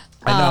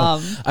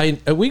 I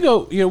know. We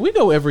go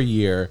every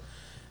year,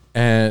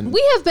 and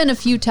we have been a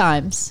few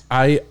times.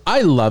 I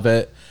love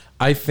it.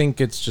 I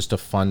think it's just a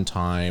fun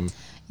time.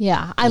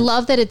 Yeah, I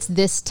love that it's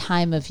this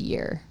time of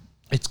year.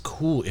 It's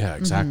cool. Yeah,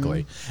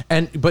 exactly.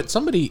 Mm-hmm. But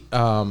somebody,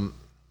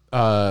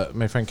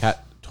 my friend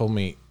Kat told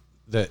me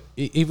that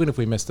even if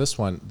we miss this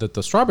one, that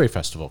the Strawberry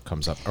Festival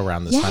comes up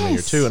around this time of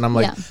year too. And I'm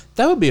like,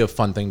 that would be a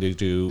fun thing to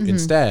do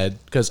instead,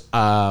 because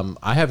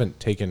I haven't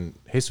taken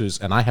Jesus,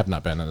 and I have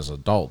not been as an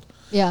adult.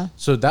 Yeah.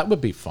 So that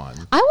would be fun.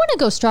 I want to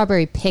go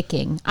strawberry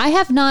picking. I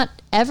have not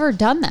ever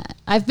done that.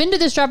 I've been to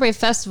the Strawberry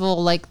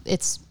Festival, like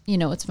it's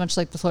much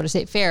like the Florida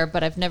State Fair,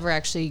 but I've never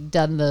actually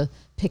done the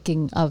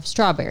picking of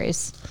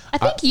strawberries. I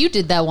think you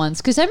did that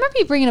once, because I remember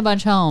you bringing a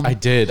bunch home. I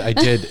did.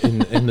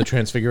 In the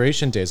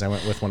Transfiguration days, I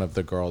went with one of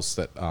the girls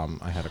that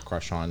I had a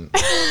crush on.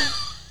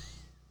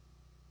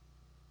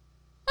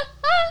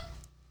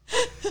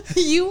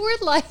 You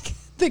were like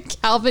the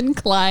Calvin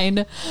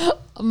Klein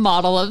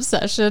model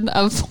obsession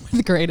of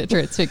fourth grade at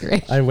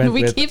Transfiguration.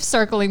 We keep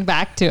circling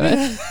back to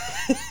it.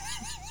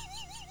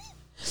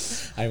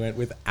 I went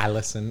with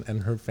Allison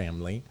and her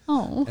family.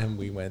 Oh. And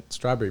we went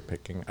strawberry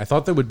picking. I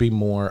thought there would be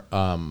more.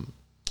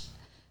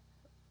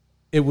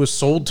 It was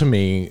sold to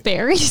me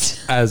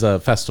berries as a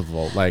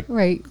festival, like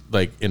right.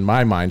 Like in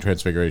my mind,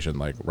 Transfiguration,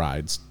 like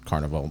rides,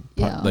 carnival.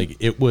 Yeah. Like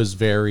it was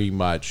very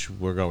much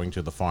we're going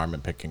to the farm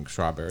and picking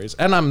strawberries,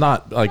 and I'm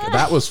not like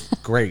that was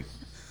great.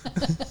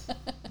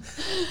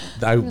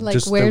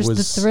 Where's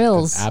the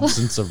thrills? An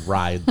absence of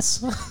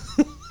rides.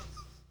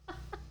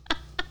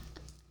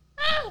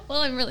 Well,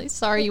 I'm really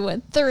sorry you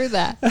went through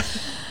that.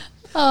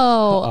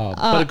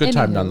 But a good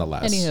time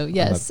nonetheless. Anywho,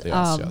 yes.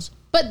 Yes.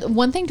 But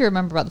one thing to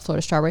remember about the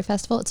Florida Strawberry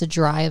Festival, it's a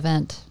dry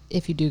event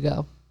if you do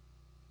go.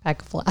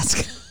 Pack a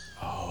flask.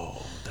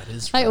 Oh, that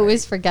is right. I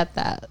always forget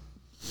that.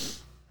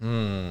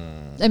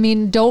 I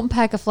mean, don't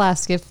pack a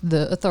flask if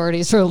the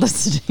authorities are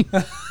listening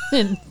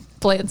in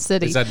Plant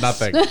City. He said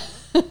nothing.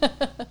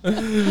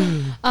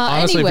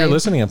 Honestly, anyway, if you're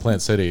listening in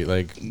Plant City,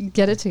 like,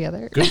 get it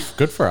together.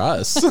 Good for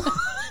us.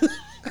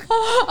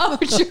 Oh,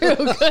 true.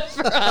 Good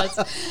for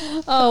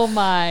us. Oh,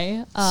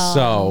 my.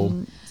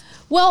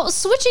 Well,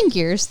 switching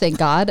gears, thank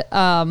God,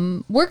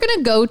 we're going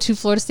to go to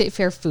Florida State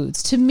Fair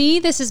foods. To me,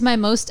 this is my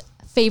most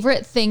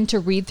favorite thing to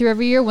read through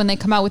every year when they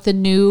come out with the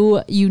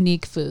new,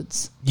 unique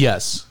foods.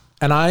 Yes.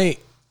 And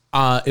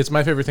it's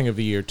my favorite thing of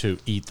the year to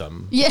eat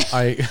them.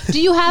 Yeah.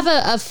 Do you have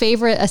a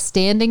favorite, a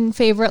standing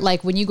favorite?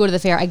 Like when you go to the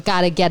fair, I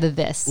got to get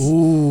this.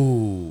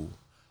 Ooh.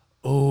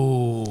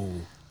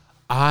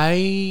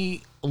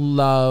 I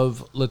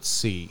love, let's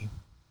see.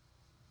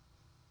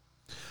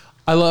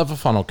 I love a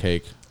funnel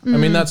cake. I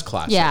mean, that's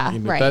classic. Yeah,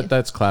 right.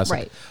 That's classic.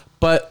 Right.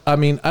 But I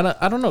mean,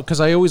 I don't know, because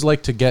I always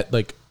like to get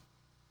like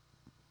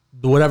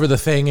whatever the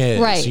thing is.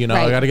 Right, you know,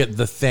 right. I got to get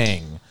the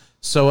thing.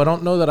 So I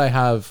don't know that I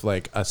have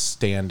like a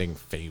standing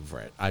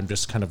favorite. I'm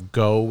just kind of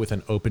go with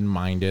an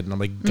open-minded, and I'm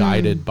like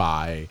guided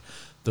by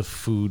the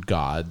food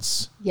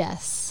gods.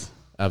 Yes.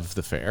 Of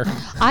the fair.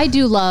 I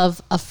do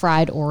love a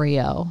fried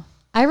Oreo.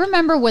 I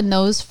remember when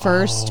those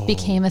first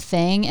became a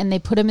thing and they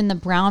put them in the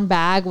brown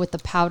bag with the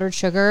powdered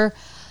sugar.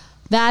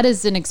 That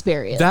is an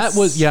experience.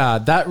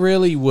 That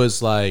really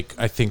was like,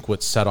 I think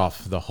what set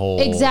off the whole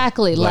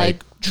exactly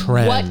like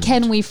trend. What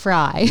can we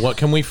fry? What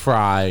can we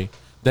fry?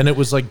 Then it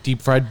was like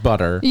deep fried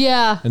butter.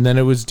 Yeah. And then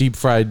it was deep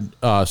fried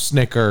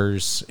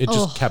Snickers. It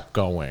just kept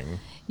going.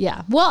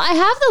 Yeah. Well, I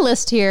have the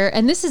list here,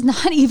 and this is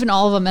not even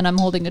all of them, and I'm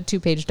holding a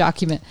 2-page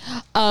document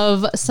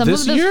of some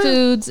of the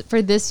foods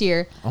for this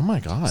year. Oh, my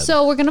God.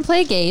 So we're going to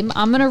play a game.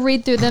 I'm going to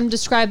read through them,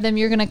 describe them.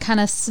 You're going to kind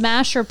of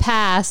smash or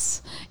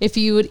pass if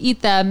you would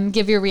eat them,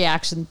 give your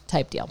reaction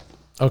type deal.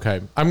 Okay.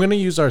 I'm going to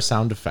use our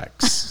sound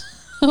effects.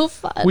 Oh,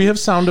 fun. We have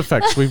sound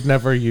effects we've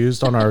never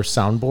used on our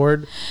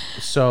soundboard.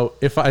 So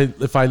if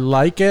I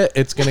like it,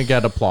 it's going to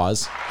get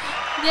applause.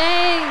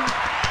 Yay.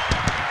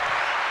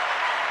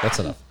 That's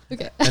enough.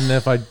 Okay. And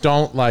if I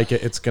don't like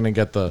it, it's going to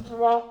get the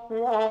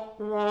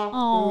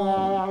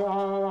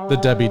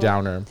Debbie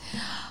Downer.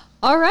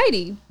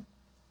 Alrighty.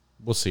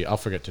 We'll see. I'll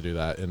forget to do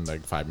that in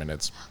like 5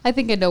 minutes. I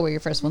think I know where your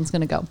first one's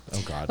going to go.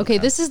 Oh, God. Okay,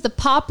 this is the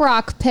Pop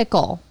Rock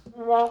Pickle.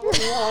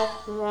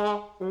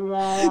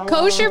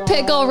 Kosher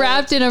pickle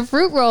wrapped in a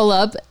fruit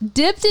roll-up,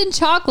 dipped in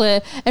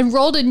chocolate, and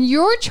rolled in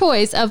your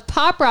choice of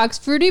Pop Rocks,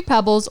 Fruity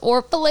Pebbles,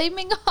 or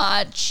Flaming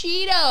Hot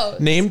Cheetos.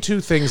 Name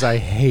 2 things I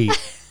hate.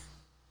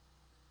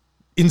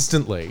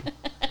 Instantly.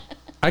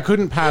 I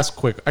couldn't pass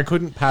quick.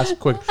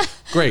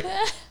 Great.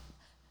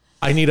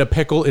 I need a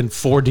pickle in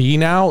 4D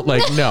now?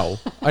 Like, no.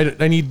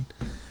 I need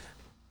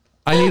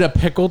a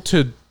pickle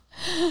to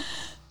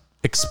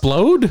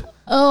explode?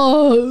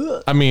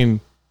 Oh. I mean...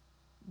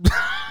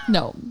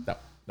 No.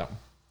 No.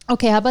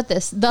 Okay, how about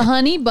this? The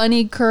Honey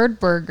Bunny Curd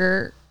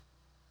Burger.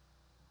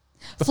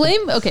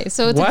 Okay,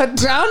 so it's what? A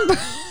ground...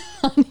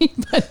 Honey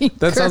Bunny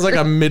That sounds like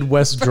a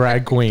Midwest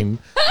drag queen.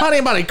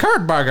 Honey Bunny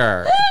Curd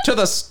Burger to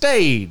the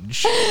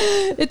stage.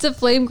 It's a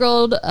flame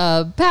grilled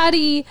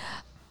patty.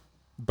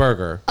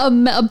 Burger.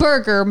 A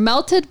burger,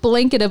 melted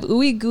blanket of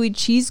ooey gooey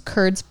cheese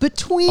curds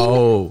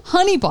between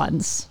honey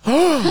buns.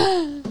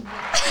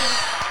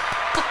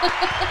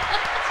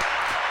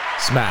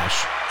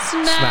 Smash.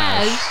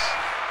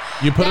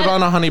 You put it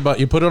on a honey bun.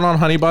 You put it on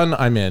honey bun,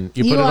 I'm in.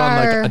 You put it on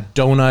like a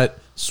donut.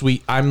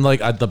 Sweet. I'm like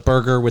the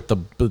burger with the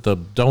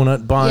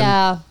donut bun.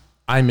 Yeah.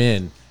 I'm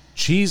in.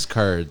 Cheese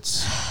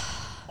curds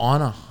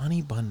on a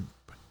honey bun.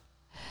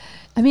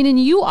 I mean, and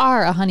you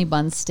are a honey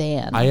bun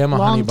stan. I am a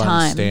honey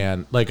bun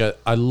stan. Like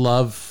I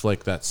love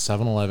like that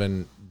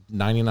 7-Eleven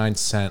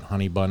 99-cent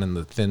honey bun in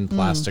the thin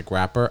plastic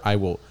wrapper. I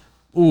will.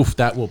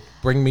 That will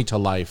bring me to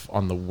life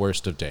on the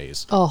worst of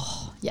days.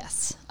 Oh,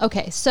 yes.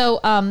 Okay. So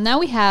now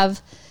we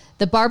have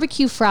the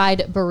barbecue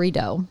fried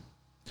burrito.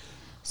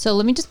 So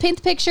let me just paint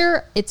the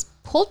picture. It's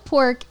pulled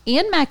pork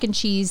and mac and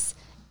cheese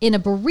in a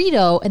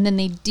burrito, and then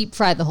they deep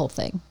fry the whole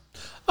thing.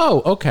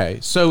 Oh, okay.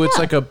 So it's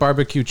like a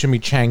barbecue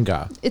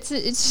chimichanga. It's a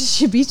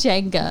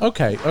chimichanga.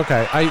 Okay.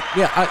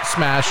 I'd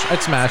smash.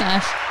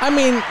 I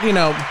mean,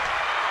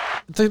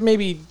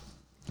 maybe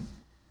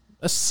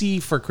a C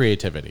for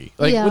creativity.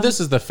 Like, well, this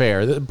is the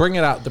fair. Bring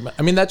it out.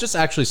 I mean, that just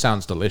actually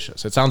sounds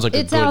delicious. It sounds like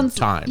a good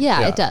time.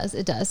 Yeah, it does.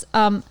 It does.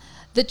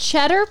 The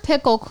cheddar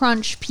pickle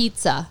crunch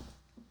pizza.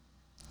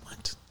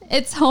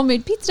 It's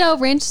homemade pizza dough,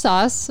 ranch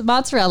sauce,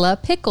 mozzarella,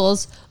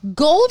 pickles,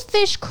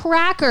 goldfish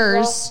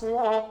crackers,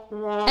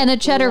 and a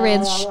cheddar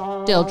ranch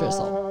dill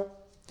drizzle.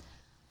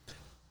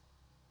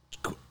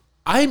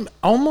 I'm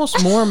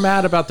almost more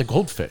mad about the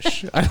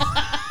goldfish. It's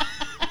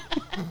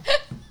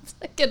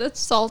like an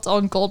assault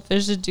on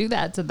goldfish to do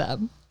that to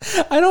them.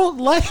 I don't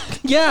like...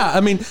 Yeah,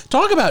 I mean,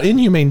 talk about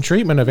inhumane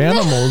treatment of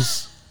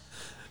animals.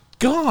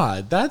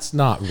 God, that's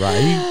not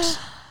right.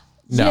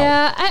 No.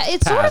 Yeah,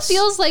 it sort of Pass.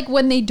 feels like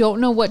when they don't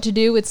know what to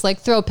do, it's like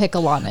throw a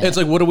pickle on it. It's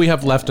like, what do we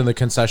have left in the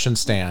concession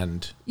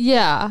stand?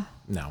 Yeah.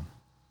 No.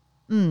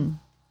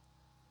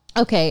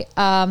 Okay.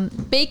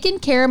 Bacon,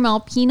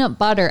 caramel, peanut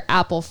butter,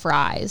 apple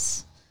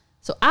fries.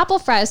 So apple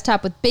fries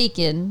topped with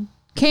bacon,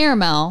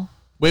 caramel.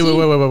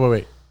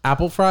 Wait.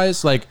 Apple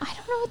fries? Like, I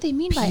don't know what they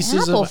mean by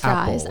pieces apple of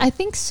fries. apple. I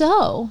think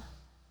so.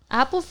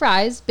 Apple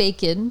fries,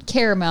 bacon,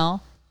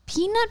 caramel,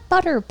 peanut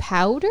butter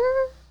powder,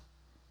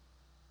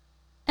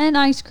 and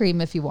ice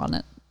cream if you want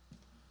it.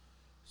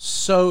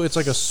 so it's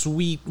like a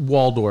sweet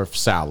Waldorf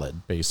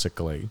salad,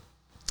 basically.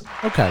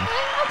 Okay.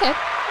 Okay.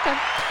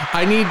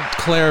 I need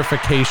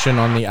clarification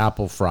on the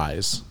apple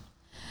fries.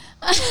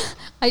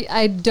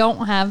 I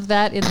don't have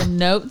that in the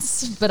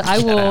notes, but I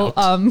will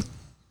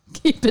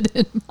keep it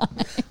in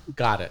mind.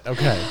 Got it.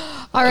 Okay.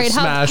 All right.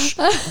 Smash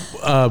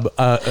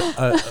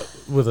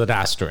with an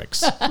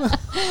asterisk. How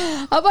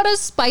about a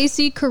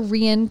spicy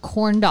Korean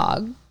corn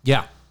dog?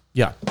 Yeah.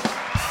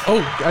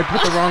 Oh, I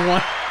put the wrong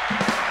one.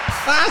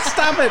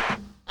 Stop it.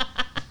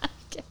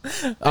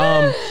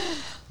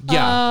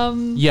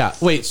 Yeah.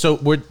 Wait, so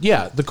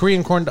the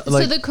Korean corn dog.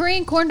 So the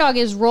Korean corn dog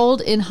is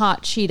rolled in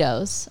hot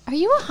Cheetos. Are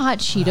you a hot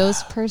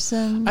Cheetos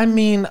person? I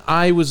mean,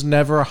 I was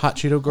never a hot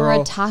Cheeto girl.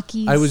 Or a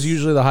Takis? I was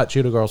usually the hot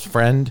Cheeto girl's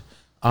friend.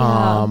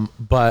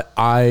 But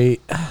I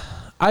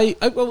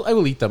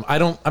will eat them.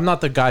 I'm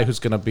not the guy who's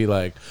gonna be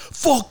like,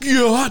 fuck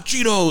yeah, hot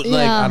Cheetos.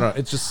 Like, I don't know.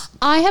 It's just,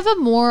 I have a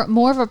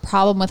more of a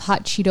problem with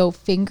hot Cheeto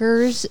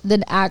fingers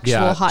than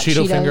actual hot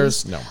Cheetos. Cheeto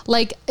fingers, no.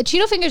 Like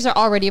Cheeto fingers are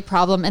already a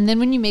problem, and then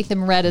when you make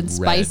them red and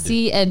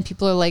spicy, and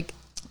people are like,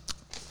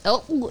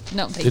 "Oh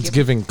no, thank you." it's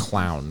giving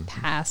clown.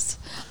 Pass.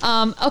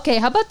 Okay,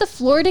 how about the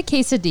Florida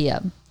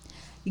quesadilla?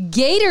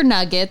 Gator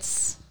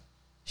nuggets,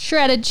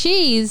 shredded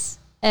cheese,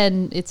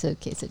 and it's a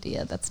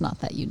quesadilla. That's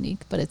not that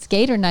unique, but it's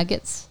gator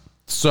nuggets.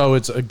 So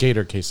it's a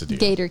gator quesadilla.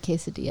 Gator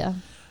quesadilla.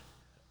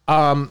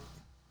 I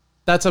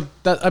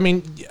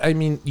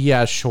mean,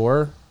 yeah,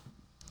 sure.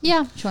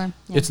 Yeah, sure.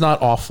 Yeah. It's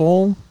not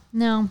awful.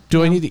 No.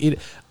 Do I need to eat it?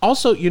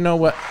 Also, you know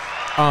what?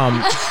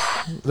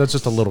 That's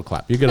just a little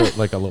clap. You get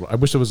a little. I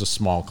wish it was a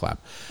small clap.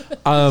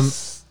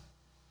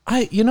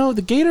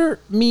 The gator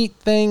meat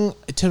thing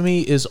to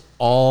me is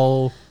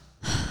all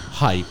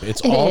hype.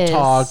 It's all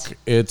talk.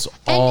 It's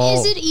all. And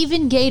is it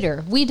even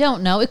gator? We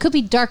don't know. It could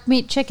be dark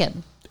meat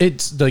chicken.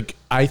 It's like,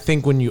 I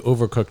think when you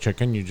overcook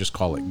chicken, you just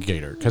call it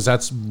gator because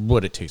that's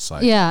what it tastes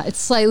like. Yeah, it's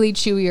slightly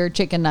chewier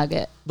chicken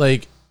nugget.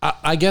 Like,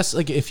 I guess,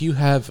 like, if you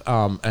have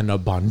an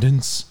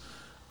abundance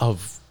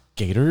of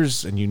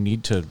gators and you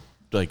need to,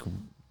 like,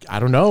 I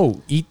don't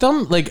know, eat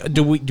them. Like,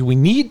 do we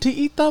need to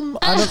eat them?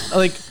 I don't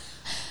like.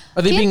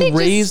 Are they being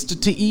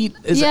raised to eat?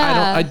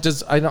 Yeah. I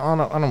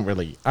don't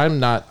really.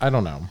 I'm not. I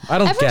don't know. I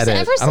don't get it.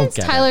 Ever since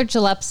Tyler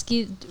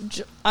Gillespie,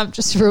 I'm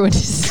just ruined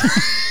his.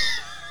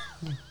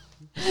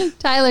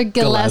 Tyler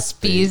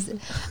Gillespie's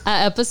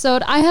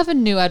episode, I have a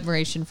new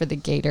admiration for the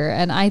gator,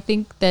 and I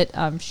think that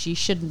she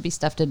shouldn't be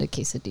stuffed into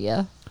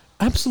quesadilla.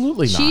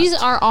 Absolutely not. She's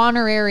our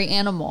honorary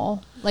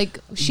animal. Like,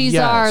 she's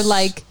our,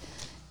 like,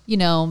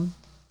 she's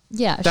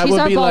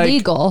our bald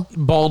eagle.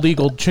 Bald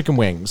eagle chicken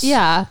wings.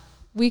 Yeah,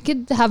 we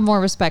could have more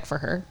respect for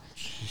her.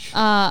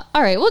 All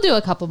right, we'll do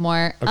a couple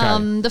more.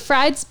 Okay. The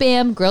fried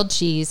Spam grilled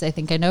cheese. I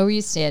think I know where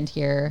you stand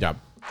here. Yeah.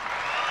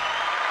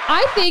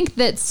 I think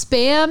that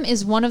Spam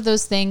is one of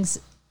those things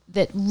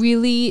that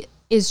really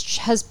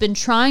has been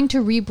trying to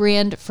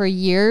rebrand for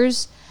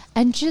years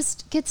and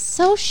just gets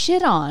so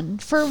shit on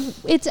for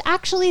it's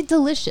actually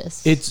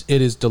delicious. It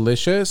is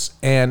delicious,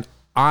 and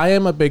I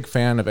am a big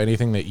fan of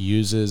anything that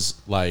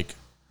uses like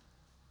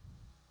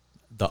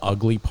the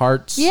ugly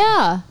parts.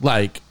 Yeah.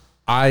 Like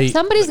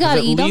somebody's got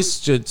to eat them. At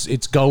least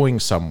it's going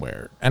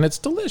somewhere, and it's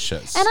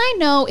delicious. And I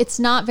know it's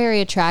not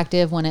very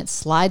attractive when it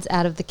slides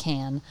out of the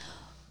can.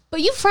 But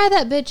you fry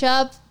that bitch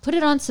up, put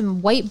it on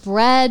some white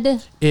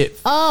bread.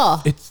 It's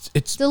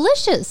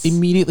delicious.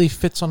 Immediately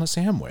fits on a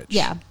sandwich.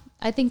 Yeah,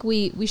 I think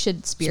we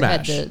should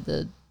spearhead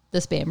the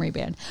Spam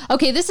rebrand.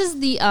 Okay, this is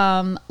the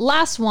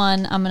last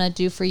one I'm gonna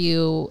do for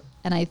you,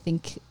 and I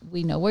think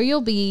we know where you'll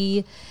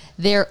be.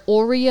 Their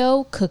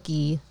Oreo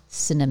cookie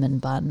cinnamon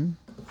bun.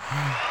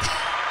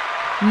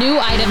 New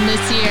item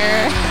this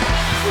year.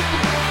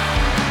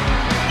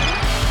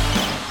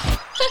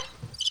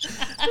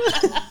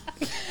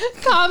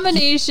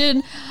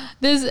 Combination.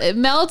 It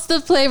melts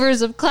the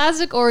flavors of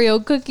classic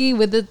Oreo cookie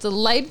with a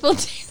delightful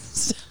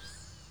taste of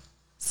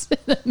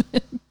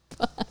cinnamon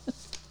bun.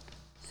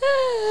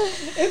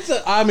 It's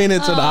an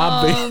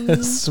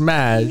obvious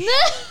smash.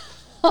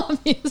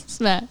 Obvious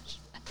smash.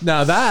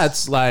 Now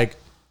that's like,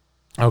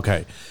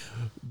 okay,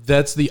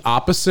 that's the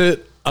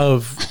opposite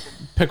of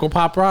pickle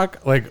pop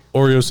rock. Like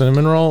Oreo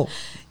cinnamon roll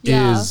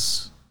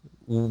is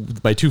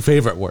my two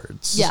favorite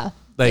words. Yeah.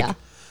 Like. Yeah.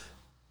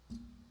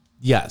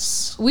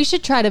 Yes. We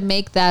should try to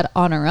make that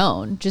on our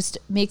own. Just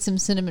make some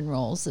cinnamon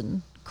rolls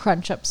and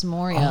crunch up some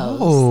Oreos.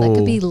 Oh. That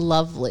could be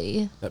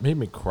lovely. That made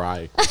me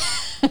cry.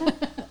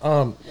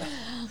 Oh,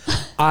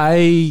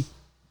 we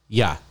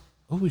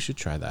should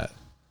try that.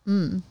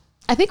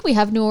 I I think we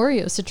have new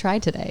Oreos to try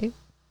today.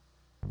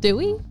 Do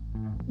we?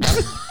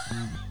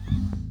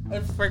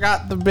 I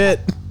forgot the bit.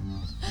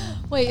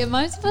 Wait, am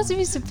I supposed to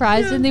be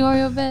surprised in the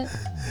Oreo bit?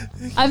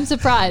 I'm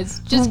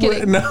surprised. Just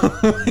kidding. No.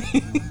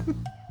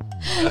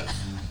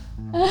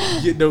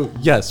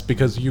 Yes,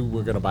 because you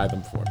were going to buy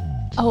them for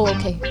me. Oh,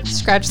 okay.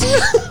 Scratch.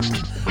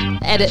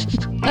 Edit.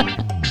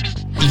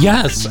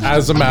 Yes,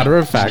 as a matter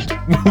of fact,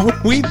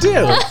 we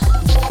do.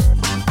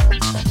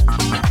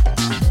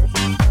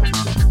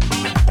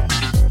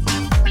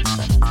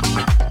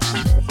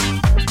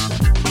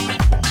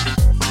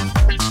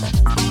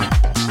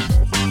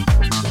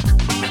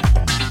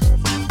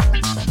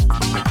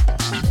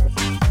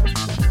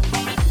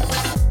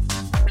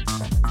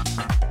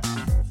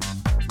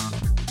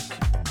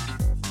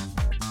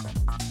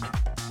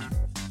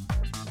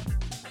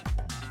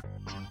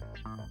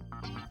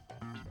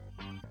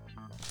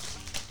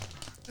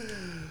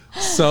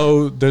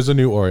 So there's a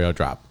new Oreo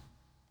drop.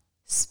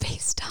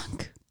 Space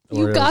Dunk. Oreos.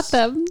 You got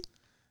them.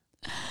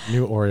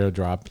 New Oreo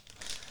drop.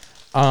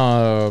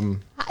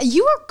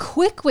 You were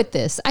quick with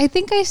this. I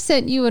think I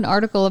sent you an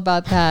article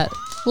about that.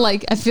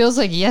 Like, it feels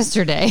like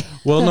yesterday.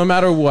 Well, no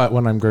matter what,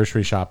 when I'm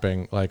grocery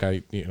shopping, like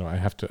I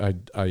have to,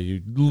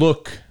 I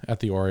look at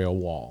the Oreo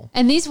wall.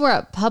 And these were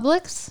at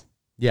Publix?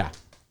 Yeah.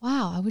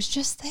 Wow, I was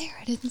just there.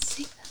 I didn't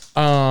see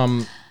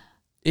them.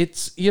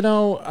 It's,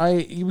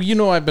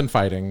 I've been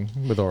fighting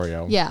with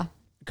Oreo. Yeah.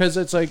 Because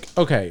it's like,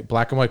 okay,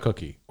 black and white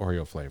cookie,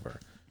 Oreo flavor.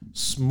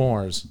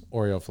 S'mores,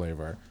 Oreo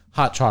flavor.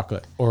 Hot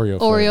chocolate,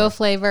 Oreo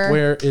flavor.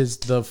 Where is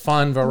the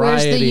fun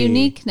variety? Where's the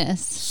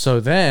uniqueness?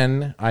 So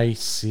then I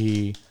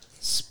see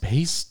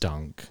Space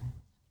Dunk.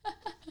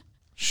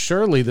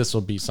 Surely this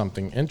will be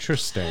something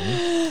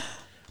interesting.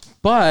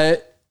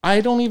 But I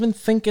don't even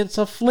think it's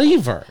a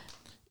flavor.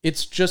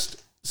 It's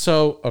just,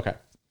 okay.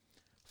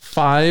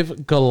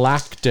 5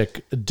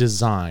 galactic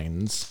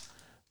designs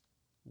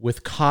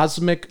with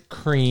cosmic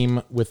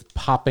cream with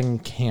popping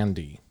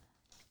candy.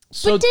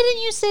 So, but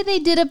didn't you say they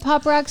did a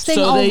Pop Rocks thing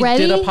so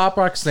already? They did a Pop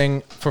Rocks thing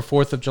for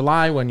 4th of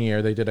July one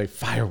year. They did a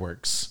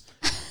fireworks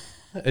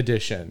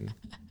edition.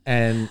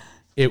 And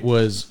it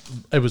was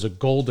a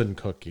golden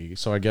cookie.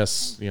 So I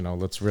guess,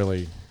 let's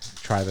really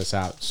try this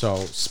out. So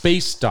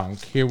Space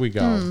Dunk, here we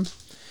go.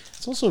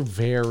 It's also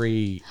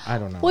very, I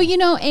don't know.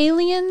 Well,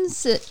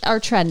 aliens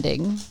are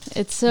trending.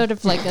 It's sort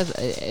of like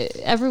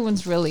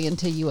everyone's really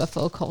into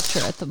UFO culture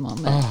at the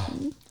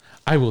moment.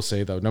 I will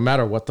say, though, no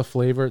matter what the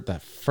flavor,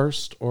 that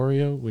first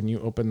Oreo, when you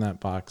open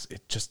that box,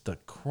 it just the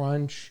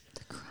crunch.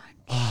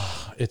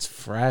 It's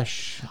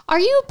fresh. Are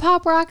you a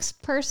Pop Rocks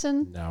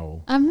person?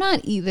 No. I'm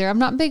not either. I'm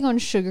not big on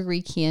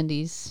sugary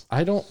candies.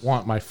 I don't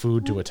want my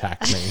food to attack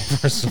me,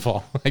 first of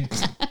all.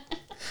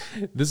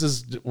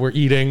 We're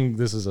eating.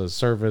 This is a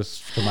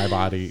service to my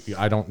body.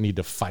 I don't need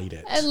to fight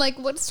it. And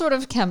what sort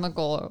of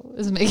chemical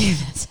is making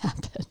this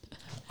happen?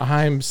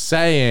 I'm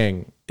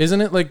saying, isn't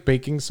it like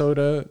baking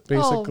soda,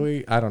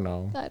 basically? I don't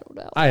know. I don't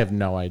know. I have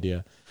no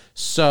idea.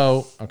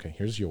 So, okay,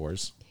 here's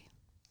yours.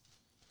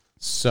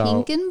 So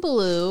pink and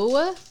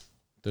blue.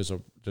 There's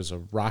a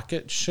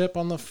rocket ship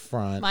on the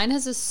front. Mine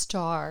has a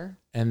star.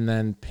 And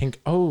then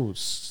pink. Oh,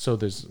 so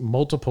there's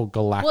multiple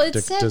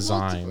galactic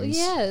designs.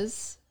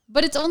 Yes.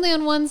 But it's only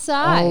on one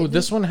side. Oh,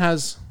 this one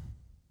has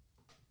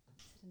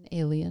an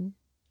alien.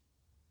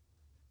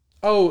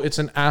 Oh, it's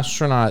an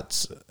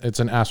astronaut. It's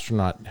an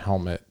astronaut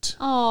helmet.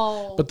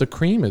 Oh. But the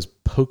cream is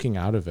poking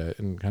out of it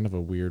in kind of a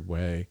weird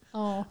way.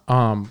 Oh.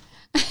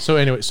 So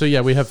anyway,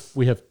 yeah, we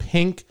have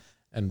pink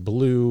and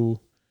blue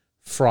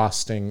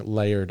frosting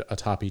layered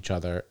atop each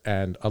other,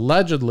 and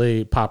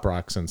allegedly Pop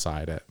Rocks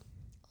inside it.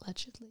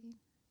 Allegedly.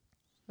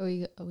 Are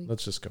we?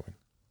 Let's just go in.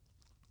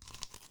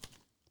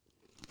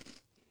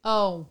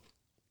 Oh.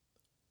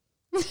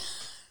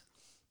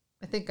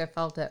 I think I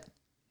felt it.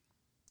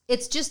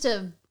 It's just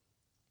a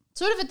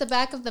sort of at the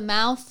back of the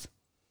mouth.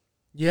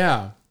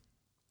 Yeah.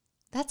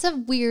 That's a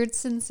weird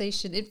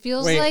sensation. It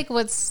feels like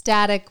what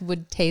static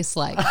would taste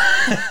like.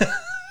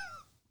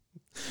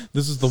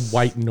 This is the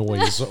white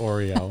noise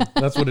Oreo.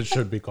 That's what it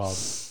should be called.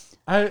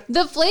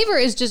 The flavor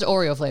is just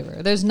Oreo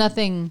flavor. There's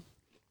nothing.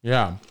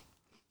 Yeah.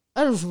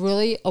 That is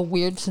really a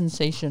weird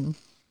sensation.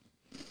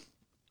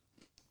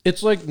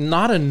 It's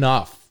not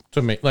enough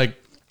to make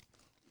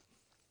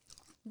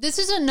This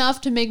is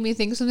enough to make me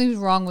think something's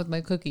wrong with my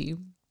cookie.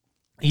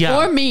 Yeah.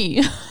 Or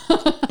me.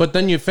 But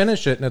then you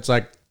finish it and it's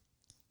like.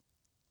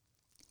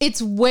 It's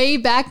way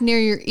back near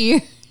your ear.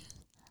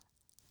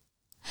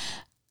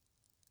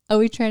 Are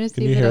we trying to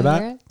see Can you hear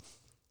that?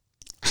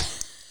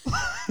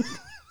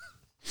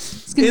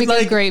 It's going to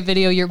make a great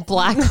video. Your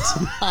black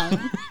tongue.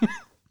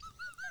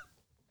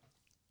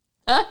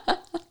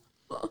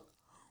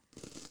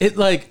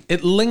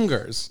 It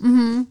lingers.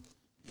 Mm-hmm.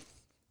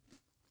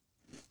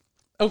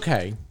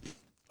 Okay.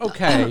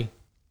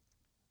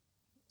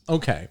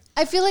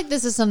 I feel like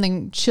this is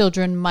something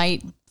children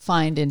might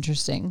find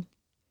interesting.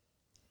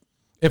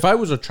 If I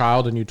was a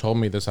child and you told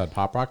me this had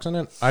Pop Rocks in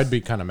it, I'd be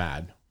kind of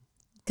mad.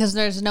 Because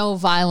there's no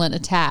violent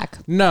attack.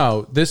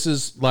 No, this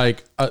is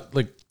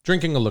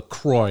drinking a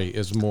LaCroix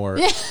is more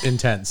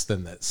intense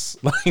than this.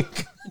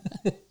 Like,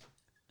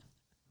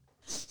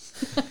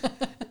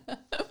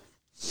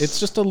 it's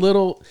just a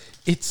little,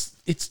 it's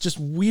just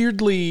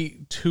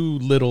weirdly too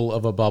little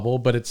of a bubble,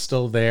 but it's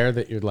still there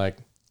that you're like.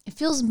 It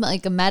feels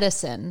like a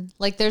medicine.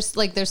 Like there's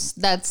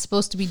that's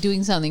supposed to be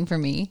doing something for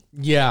me.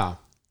 Yeah.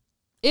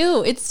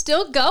 Ew, it's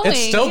still going.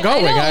 It's still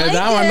going. I'm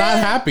not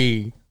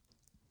happy.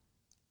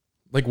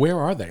 Like, where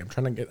are they? I'm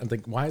trying to get,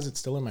 like, why is it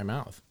still in my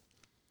mouth?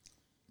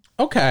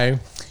 Okay.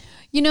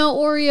 You know,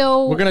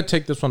 Oreo. We're going to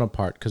take this one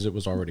apart because it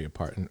was already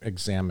apart and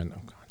examine.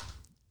 Oh, God.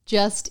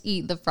 Just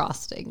eat the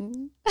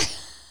frosting.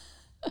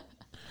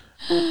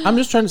 I'm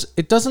just trying to,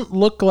 it doesn't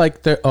look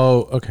like they're,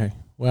 oh, okay.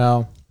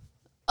 Well.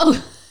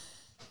 Oh.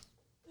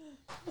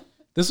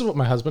 This is what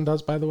my husband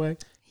does, by the way.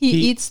 He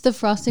eats the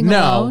frosting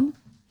alone?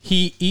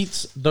 He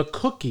eats the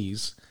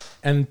cookies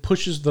and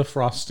pushes the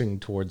frosting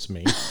towards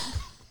me.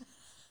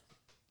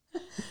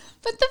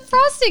 But the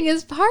frosting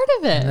is part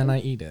of it. And then I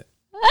eat it.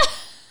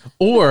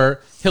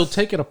 Or he'll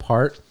take it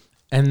apart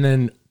and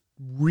then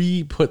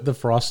re-put the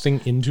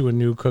frosting into a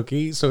new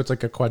cookie. So it's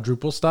like a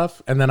quadruple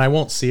stuff. And then I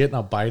won't see it and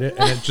I'll bite it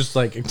and it just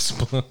like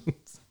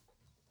explodes.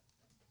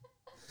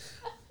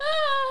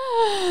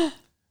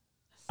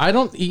 I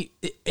don't eat.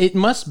 It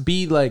must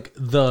be like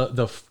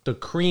the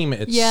cream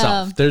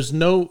itself. Yeah. There's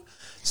no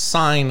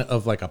sign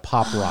of like a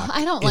pop rock.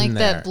 I don't like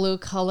there. That blue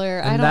color.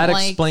 And I don't that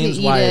like explains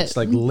to why eat it's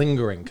like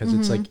lingering because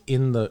it's like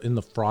in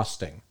the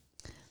frosting.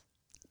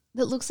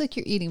 It looks like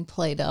you're eating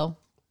Play-Doh.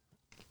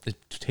 It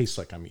tastes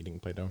like I'm eating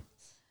Play-Doh.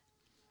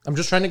 I'm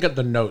just trying to get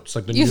the notes,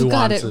 like the You've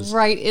nuances. Got it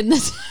right in the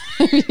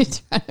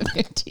front of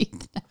your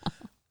teeth now.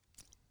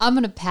 I'm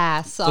gonna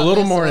pass. It's a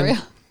little more. A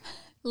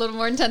little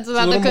more intense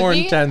about the cookie. A little more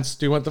intense.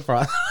 Do you want the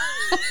frost?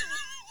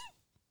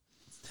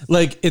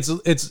 Like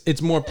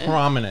it's more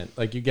prominent.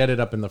 Like you get it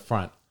up in the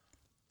front.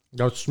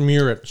 Go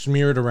smear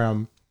it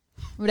around.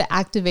 I'm gonna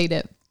activate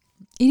it.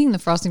 Eating the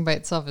frosting by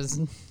itself is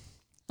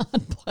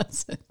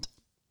unpleasant.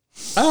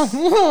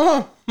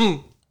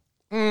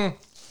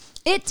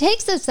 It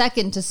takes a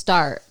second to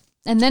start,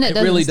 and then it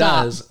doesn't really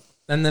stop. does,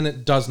 and then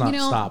it does not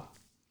stop.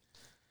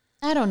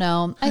 I don't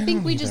know. I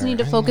think we just need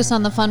to focus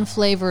on the fun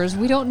flavors.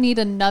 We don't need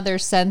another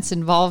sense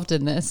involved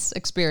in this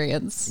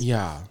experience.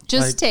 Yeah,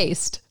 just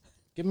taste.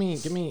 Give me.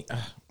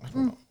 I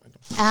don't know.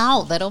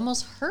 Ow, that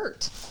almost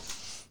hurt.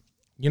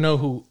 You know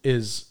who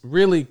is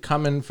really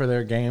coming for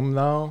their game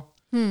though?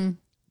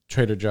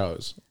 Trader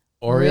Joe's.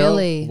 Oreo,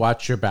 really?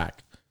 Watch your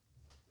back.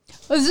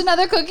 Was it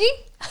another cookie?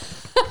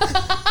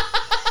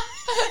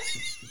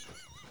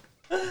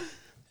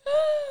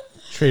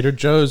 Trader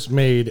Joe's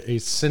made a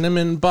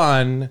cinnamon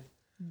bun.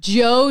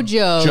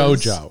 JoJo's.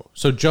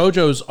 So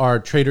JoJo's are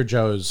Trader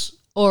Joe's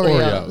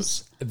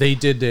Oreos. They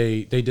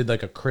did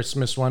like a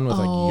Christmas one with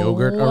like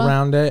yogurt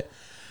around it.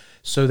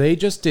 So they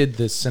just did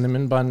this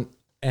cinnamon bun,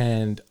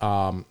 and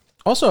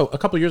also a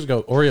couple years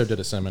ago Oreo did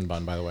a cinnamon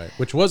bun, by the way,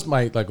 which was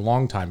my like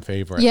longtime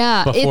favorite.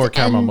 Yeah, before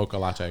caramel mocha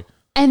latte.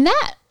 And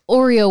that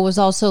Oreo was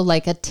also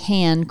like a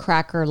tan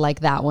cracker,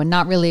 like that one,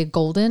 not really a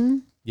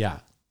golden.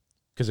 Yeah,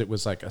 because it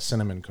was like a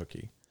cinnamon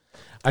cookie.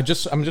 I'm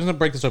just gonna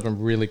break this open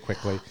really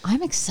quickly.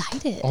 I'm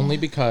excited. Only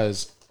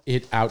because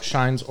it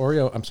outshines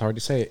Oreo, I'm sorry to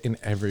say it, in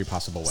every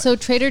possible way. So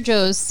Trader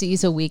Joe's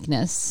sees a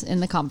weakness in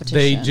the competition.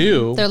 They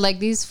do. They're like,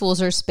 these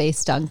fools are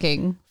space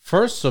dunking.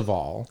 First of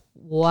all,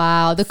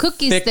 wow, the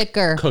cookie's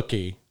thicker.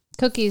 Cookie's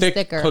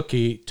thicker.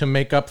 Cookie to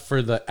make up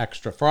for the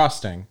extra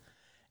frosting.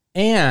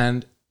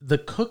 And the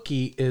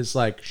cookie is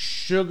like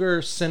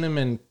sugar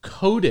cinnamon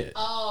coated.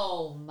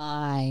 Oh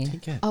my.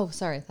 Take it. Oh,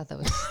 sorry. I thought that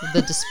was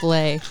the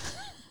display.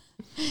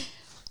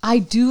 I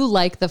do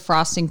like the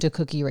frosting to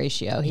cookie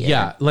ratio here.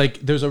 Yeah, like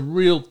there's a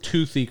real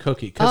toothy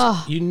cookie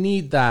because you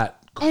need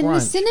that crunch. And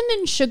the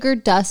cinnamon sugar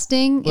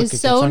dusting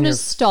is so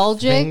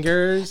nostalgic.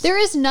 There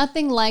is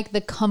nothing like the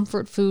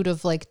comfort food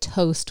of like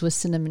toast with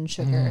cinnamon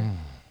sugar.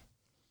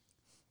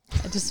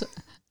 I just...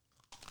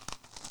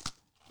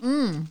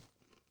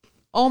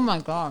 Oh my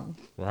God.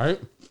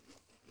 Right?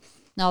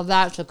 Now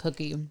that's a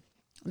cookie.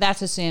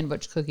 That's a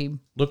sandwich cookie.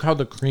 Look how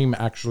the cream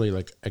actually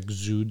like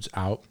exudes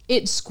out.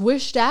 It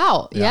squished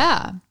out.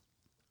 Yeah.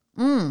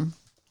 Oh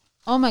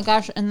my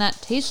gosh. And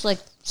that tastes like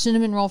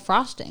cinnamon roll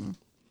frosting.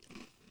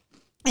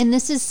 And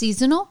this is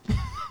seasonal?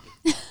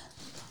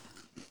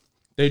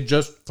 They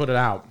just put it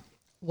out.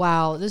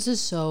 Wow. This is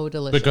so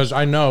delicious. Because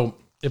I know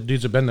if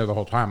these had been there the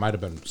whole time, I'd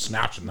have been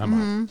snatching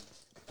them up.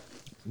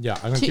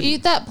 Yeah.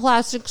 Eat that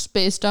plastic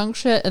space dunk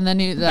shit and then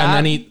eat that. And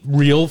then eat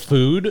real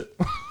food.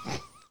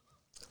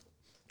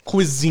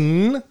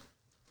 Cuisine.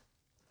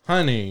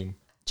 Honey.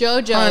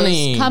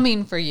 JoJo's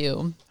coming for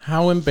you.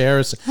 How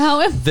embarrassing.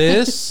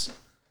 This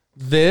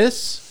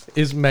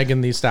is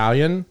Megan Thee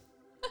Stallion.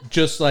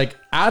 Just like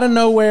out of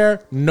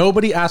nowhere,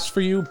 nobody asked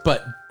for you,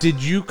 but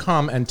did you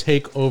come and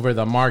take over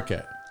the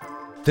market?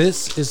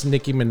 This is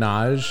Nicki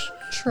Minaj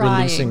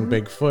releasing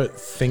Bigfoot,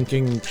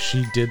 thinking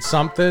she did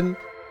something,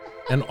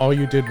 and all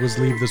you did was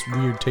leave this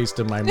weird taste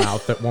in my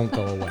mouth that won't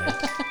go away.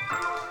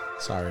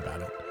 Sorry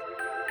about it.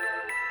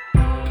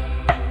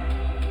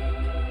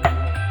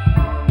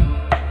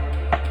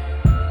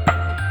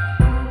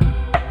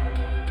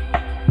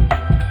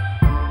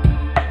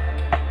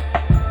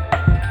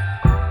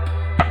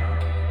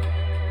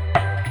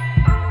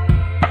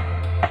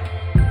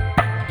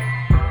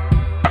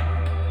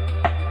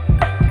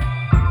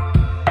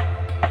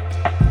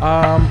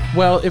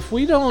 Well, if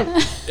we don't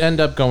end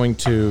up going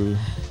to,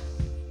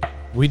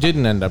 we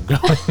didn't end up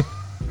going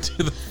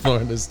to the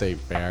Florida State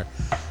Fair.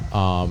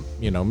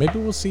 Maybe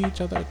we'll see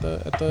each other at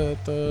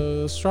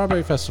the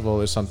Strawberry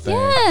Festival or something.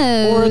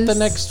 Yes. Or at the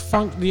next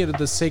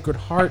the Sacred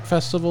Heart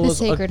Festival is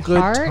a good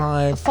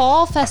time.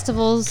 Fall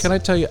festivals. Can I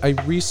tell you, I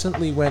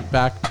recently went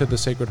back to the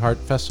Sacred Heart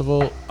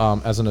Festival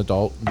as an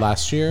adult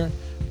last year.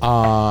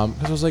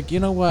 Because I was like, you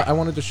know what? I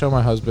wanted to show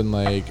my husband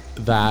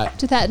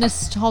that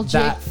nostalgic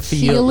that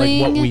feeling,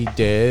 like what we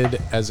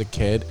did as a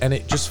kid, and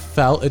it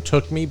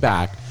took me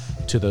back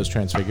to those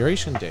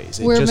Transfiguration days.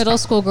 We're middle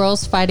school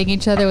girls fighting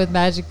each other with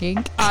magic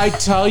ink. I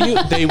tell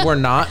you, they were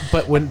not,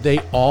 but when they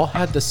all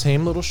had the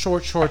same little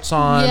shorts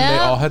on, they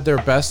all had their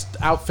best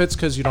outfits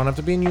because you don't have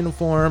to be in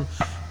uniform,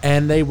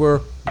 and they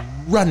were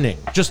running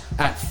just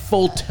at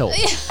full tilt.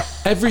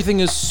 Everything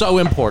is so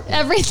important.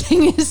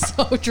 Everything is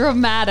so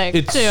dramatic.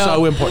 It's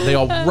so important. They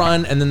all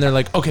run, and then they're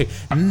like, okay,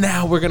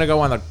 now we're going to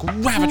go on the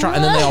Gravitron.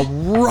 And then they all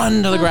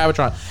run to the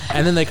Gravitron.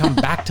 And then they come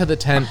back to the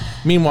tent.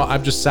 Meanwhile,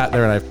 I've just sat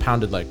there and I've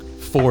pounded like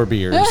 4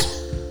 beers.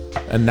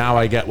 And now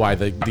I get why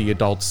the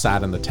adults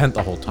sat in the tent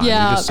the whole time.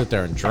 Yeah. You just sit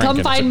there and drink.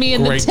 Come find me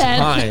in the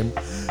tent.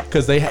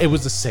 Because it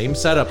was the same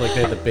setup. Like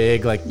they had the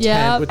big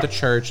tent with the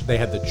church. They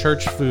had the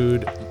church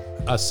food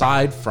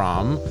aside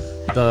from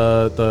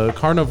the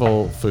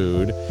carnival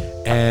food.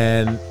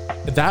 And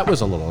that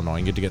was a little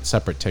annoying. You had to get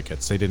separate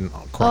tickets. They didn't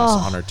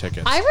cross-honor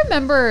tickets. I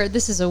remember,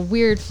 this is a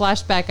weird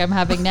flashback I'm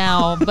having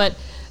now, but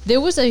there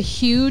was a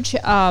huge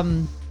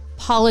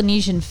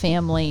Polynesian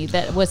family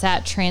that was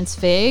at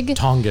Transfig.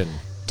 Tongan.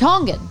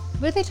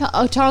 What are they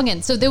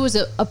Tongan. So there was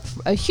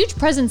a huge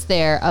presence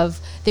there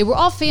they were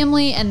all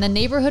family, and the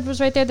neighborhood was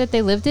right there that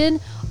they lived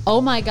in.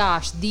 Oh my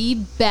gosh, the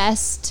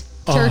best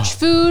church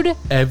food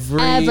ever.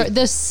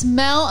 The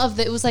smell of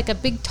it was like a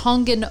big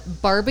Tongan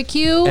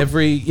barbecue.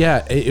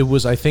 It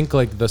was, I think,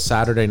 like the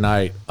Saturday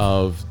night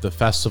of the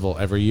festival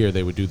every year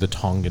they would do the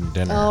Tongan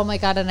dinner. Oh my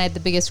God, and I had the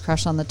biggest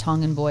crush on the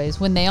Tongan boys.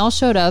 When they all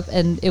showed up,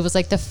 and it was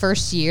like the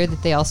first year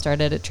that they all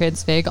started at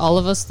Transfig, all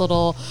of us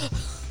little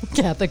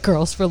Catholic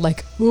girls were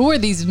like, who are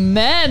these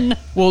men?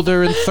 Well,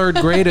 they're in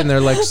 3rd grade and they're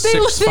like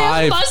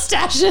 6'5",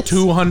 mustaches,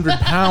 200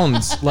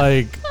 pounds.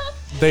 Like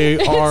they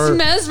are. It's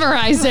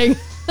mesmerizing.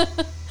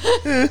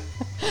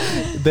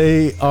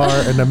 They are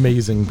an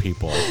amazing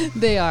people.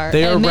 They are.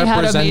 They are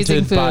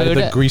represented by food.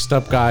 the greased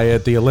up guy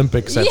at the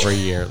Olympics every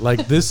year.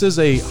 Like this is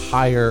a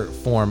higher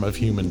form of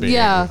human being.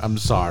 Yeah. I'm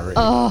sorry.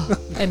 Oh,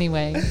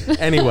 anyway.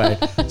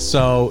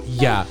 So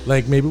yeah,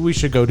 like maybe we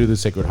should go do the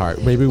Sacred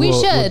Heart. Maybe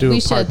we'll do a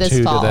part 2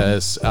 to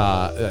this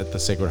at the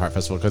Sacred Heart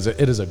Festival because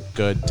it is a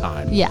good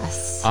time.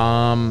 Yes.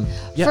 Yeah.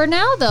 For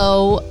now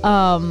though,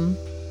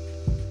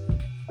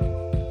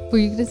 were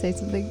you going to say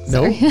something?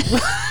 Sorry. No.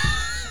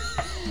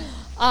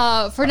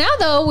 For now,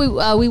 though,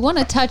 we want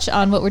to touch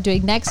on what we're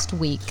doing next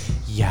week.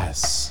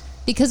 Yes.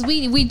 Because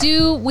we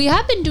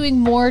have been doing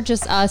more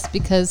just us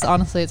because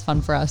honestly it's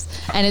fun for us.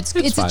 And it's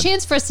a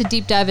chance for us to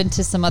deep dive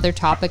into some other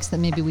topics that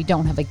maybe we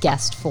don't have a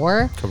guest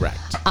for.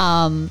 Correct.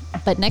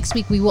 But next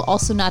week we will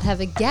also not have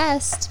a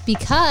guest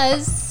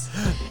because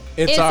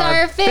it's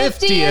our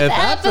 50th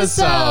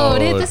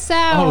episode. Hit the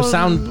sound. Oh,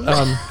 sound.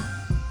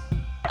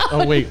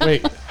 Oh, wait.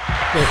 Yay.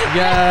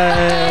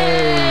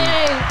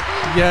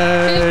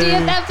 Yay.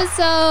 50th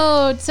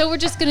episode. So we're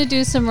just going to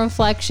do some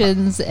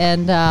reflections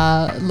and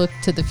look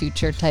to the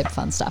future type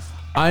fun stuff.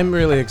 I'm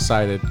really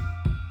excited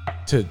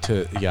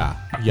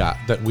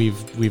that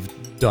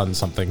we've done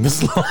something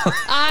this long.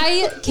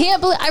 I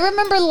can't believe, I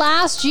remember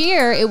last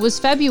year, it was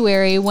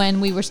February when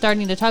we were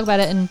starting to talk about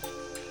it, and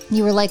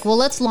you were like, well,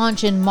 let's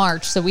launch in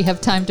March so we have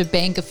time to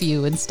bank a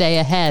few and stay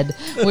ahead,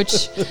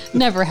 which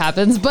never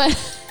happens,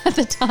 but at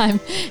the time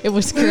it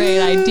was a great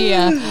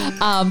idea.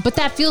 But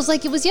that feels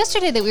like it was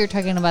yesterday that we were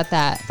talking about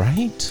that.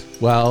 Right.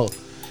 Well,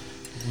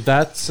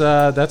 that's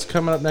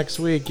coming up next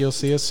week. You'll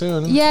see us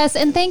soon. Yes,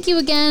 and thank you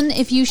again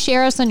if you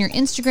share us on your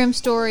Instagram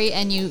story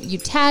and you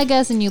tag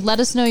us and you let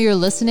us know you're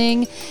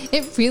listening.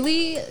 It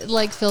really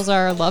fills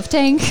our love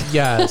tank.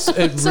 Yes,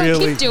 it so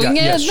really. Keep doing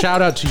it. Yes,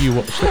 shout out to you.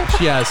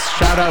 Yes,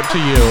 shout out to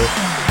you.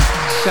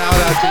 Shout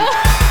out to.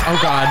 Oh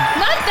God.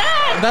 Not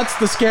that. That's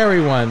the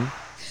scary one.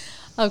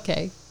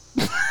 Okay.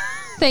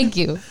 Thank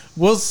you.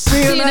 We'll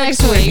see you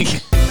next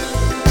week.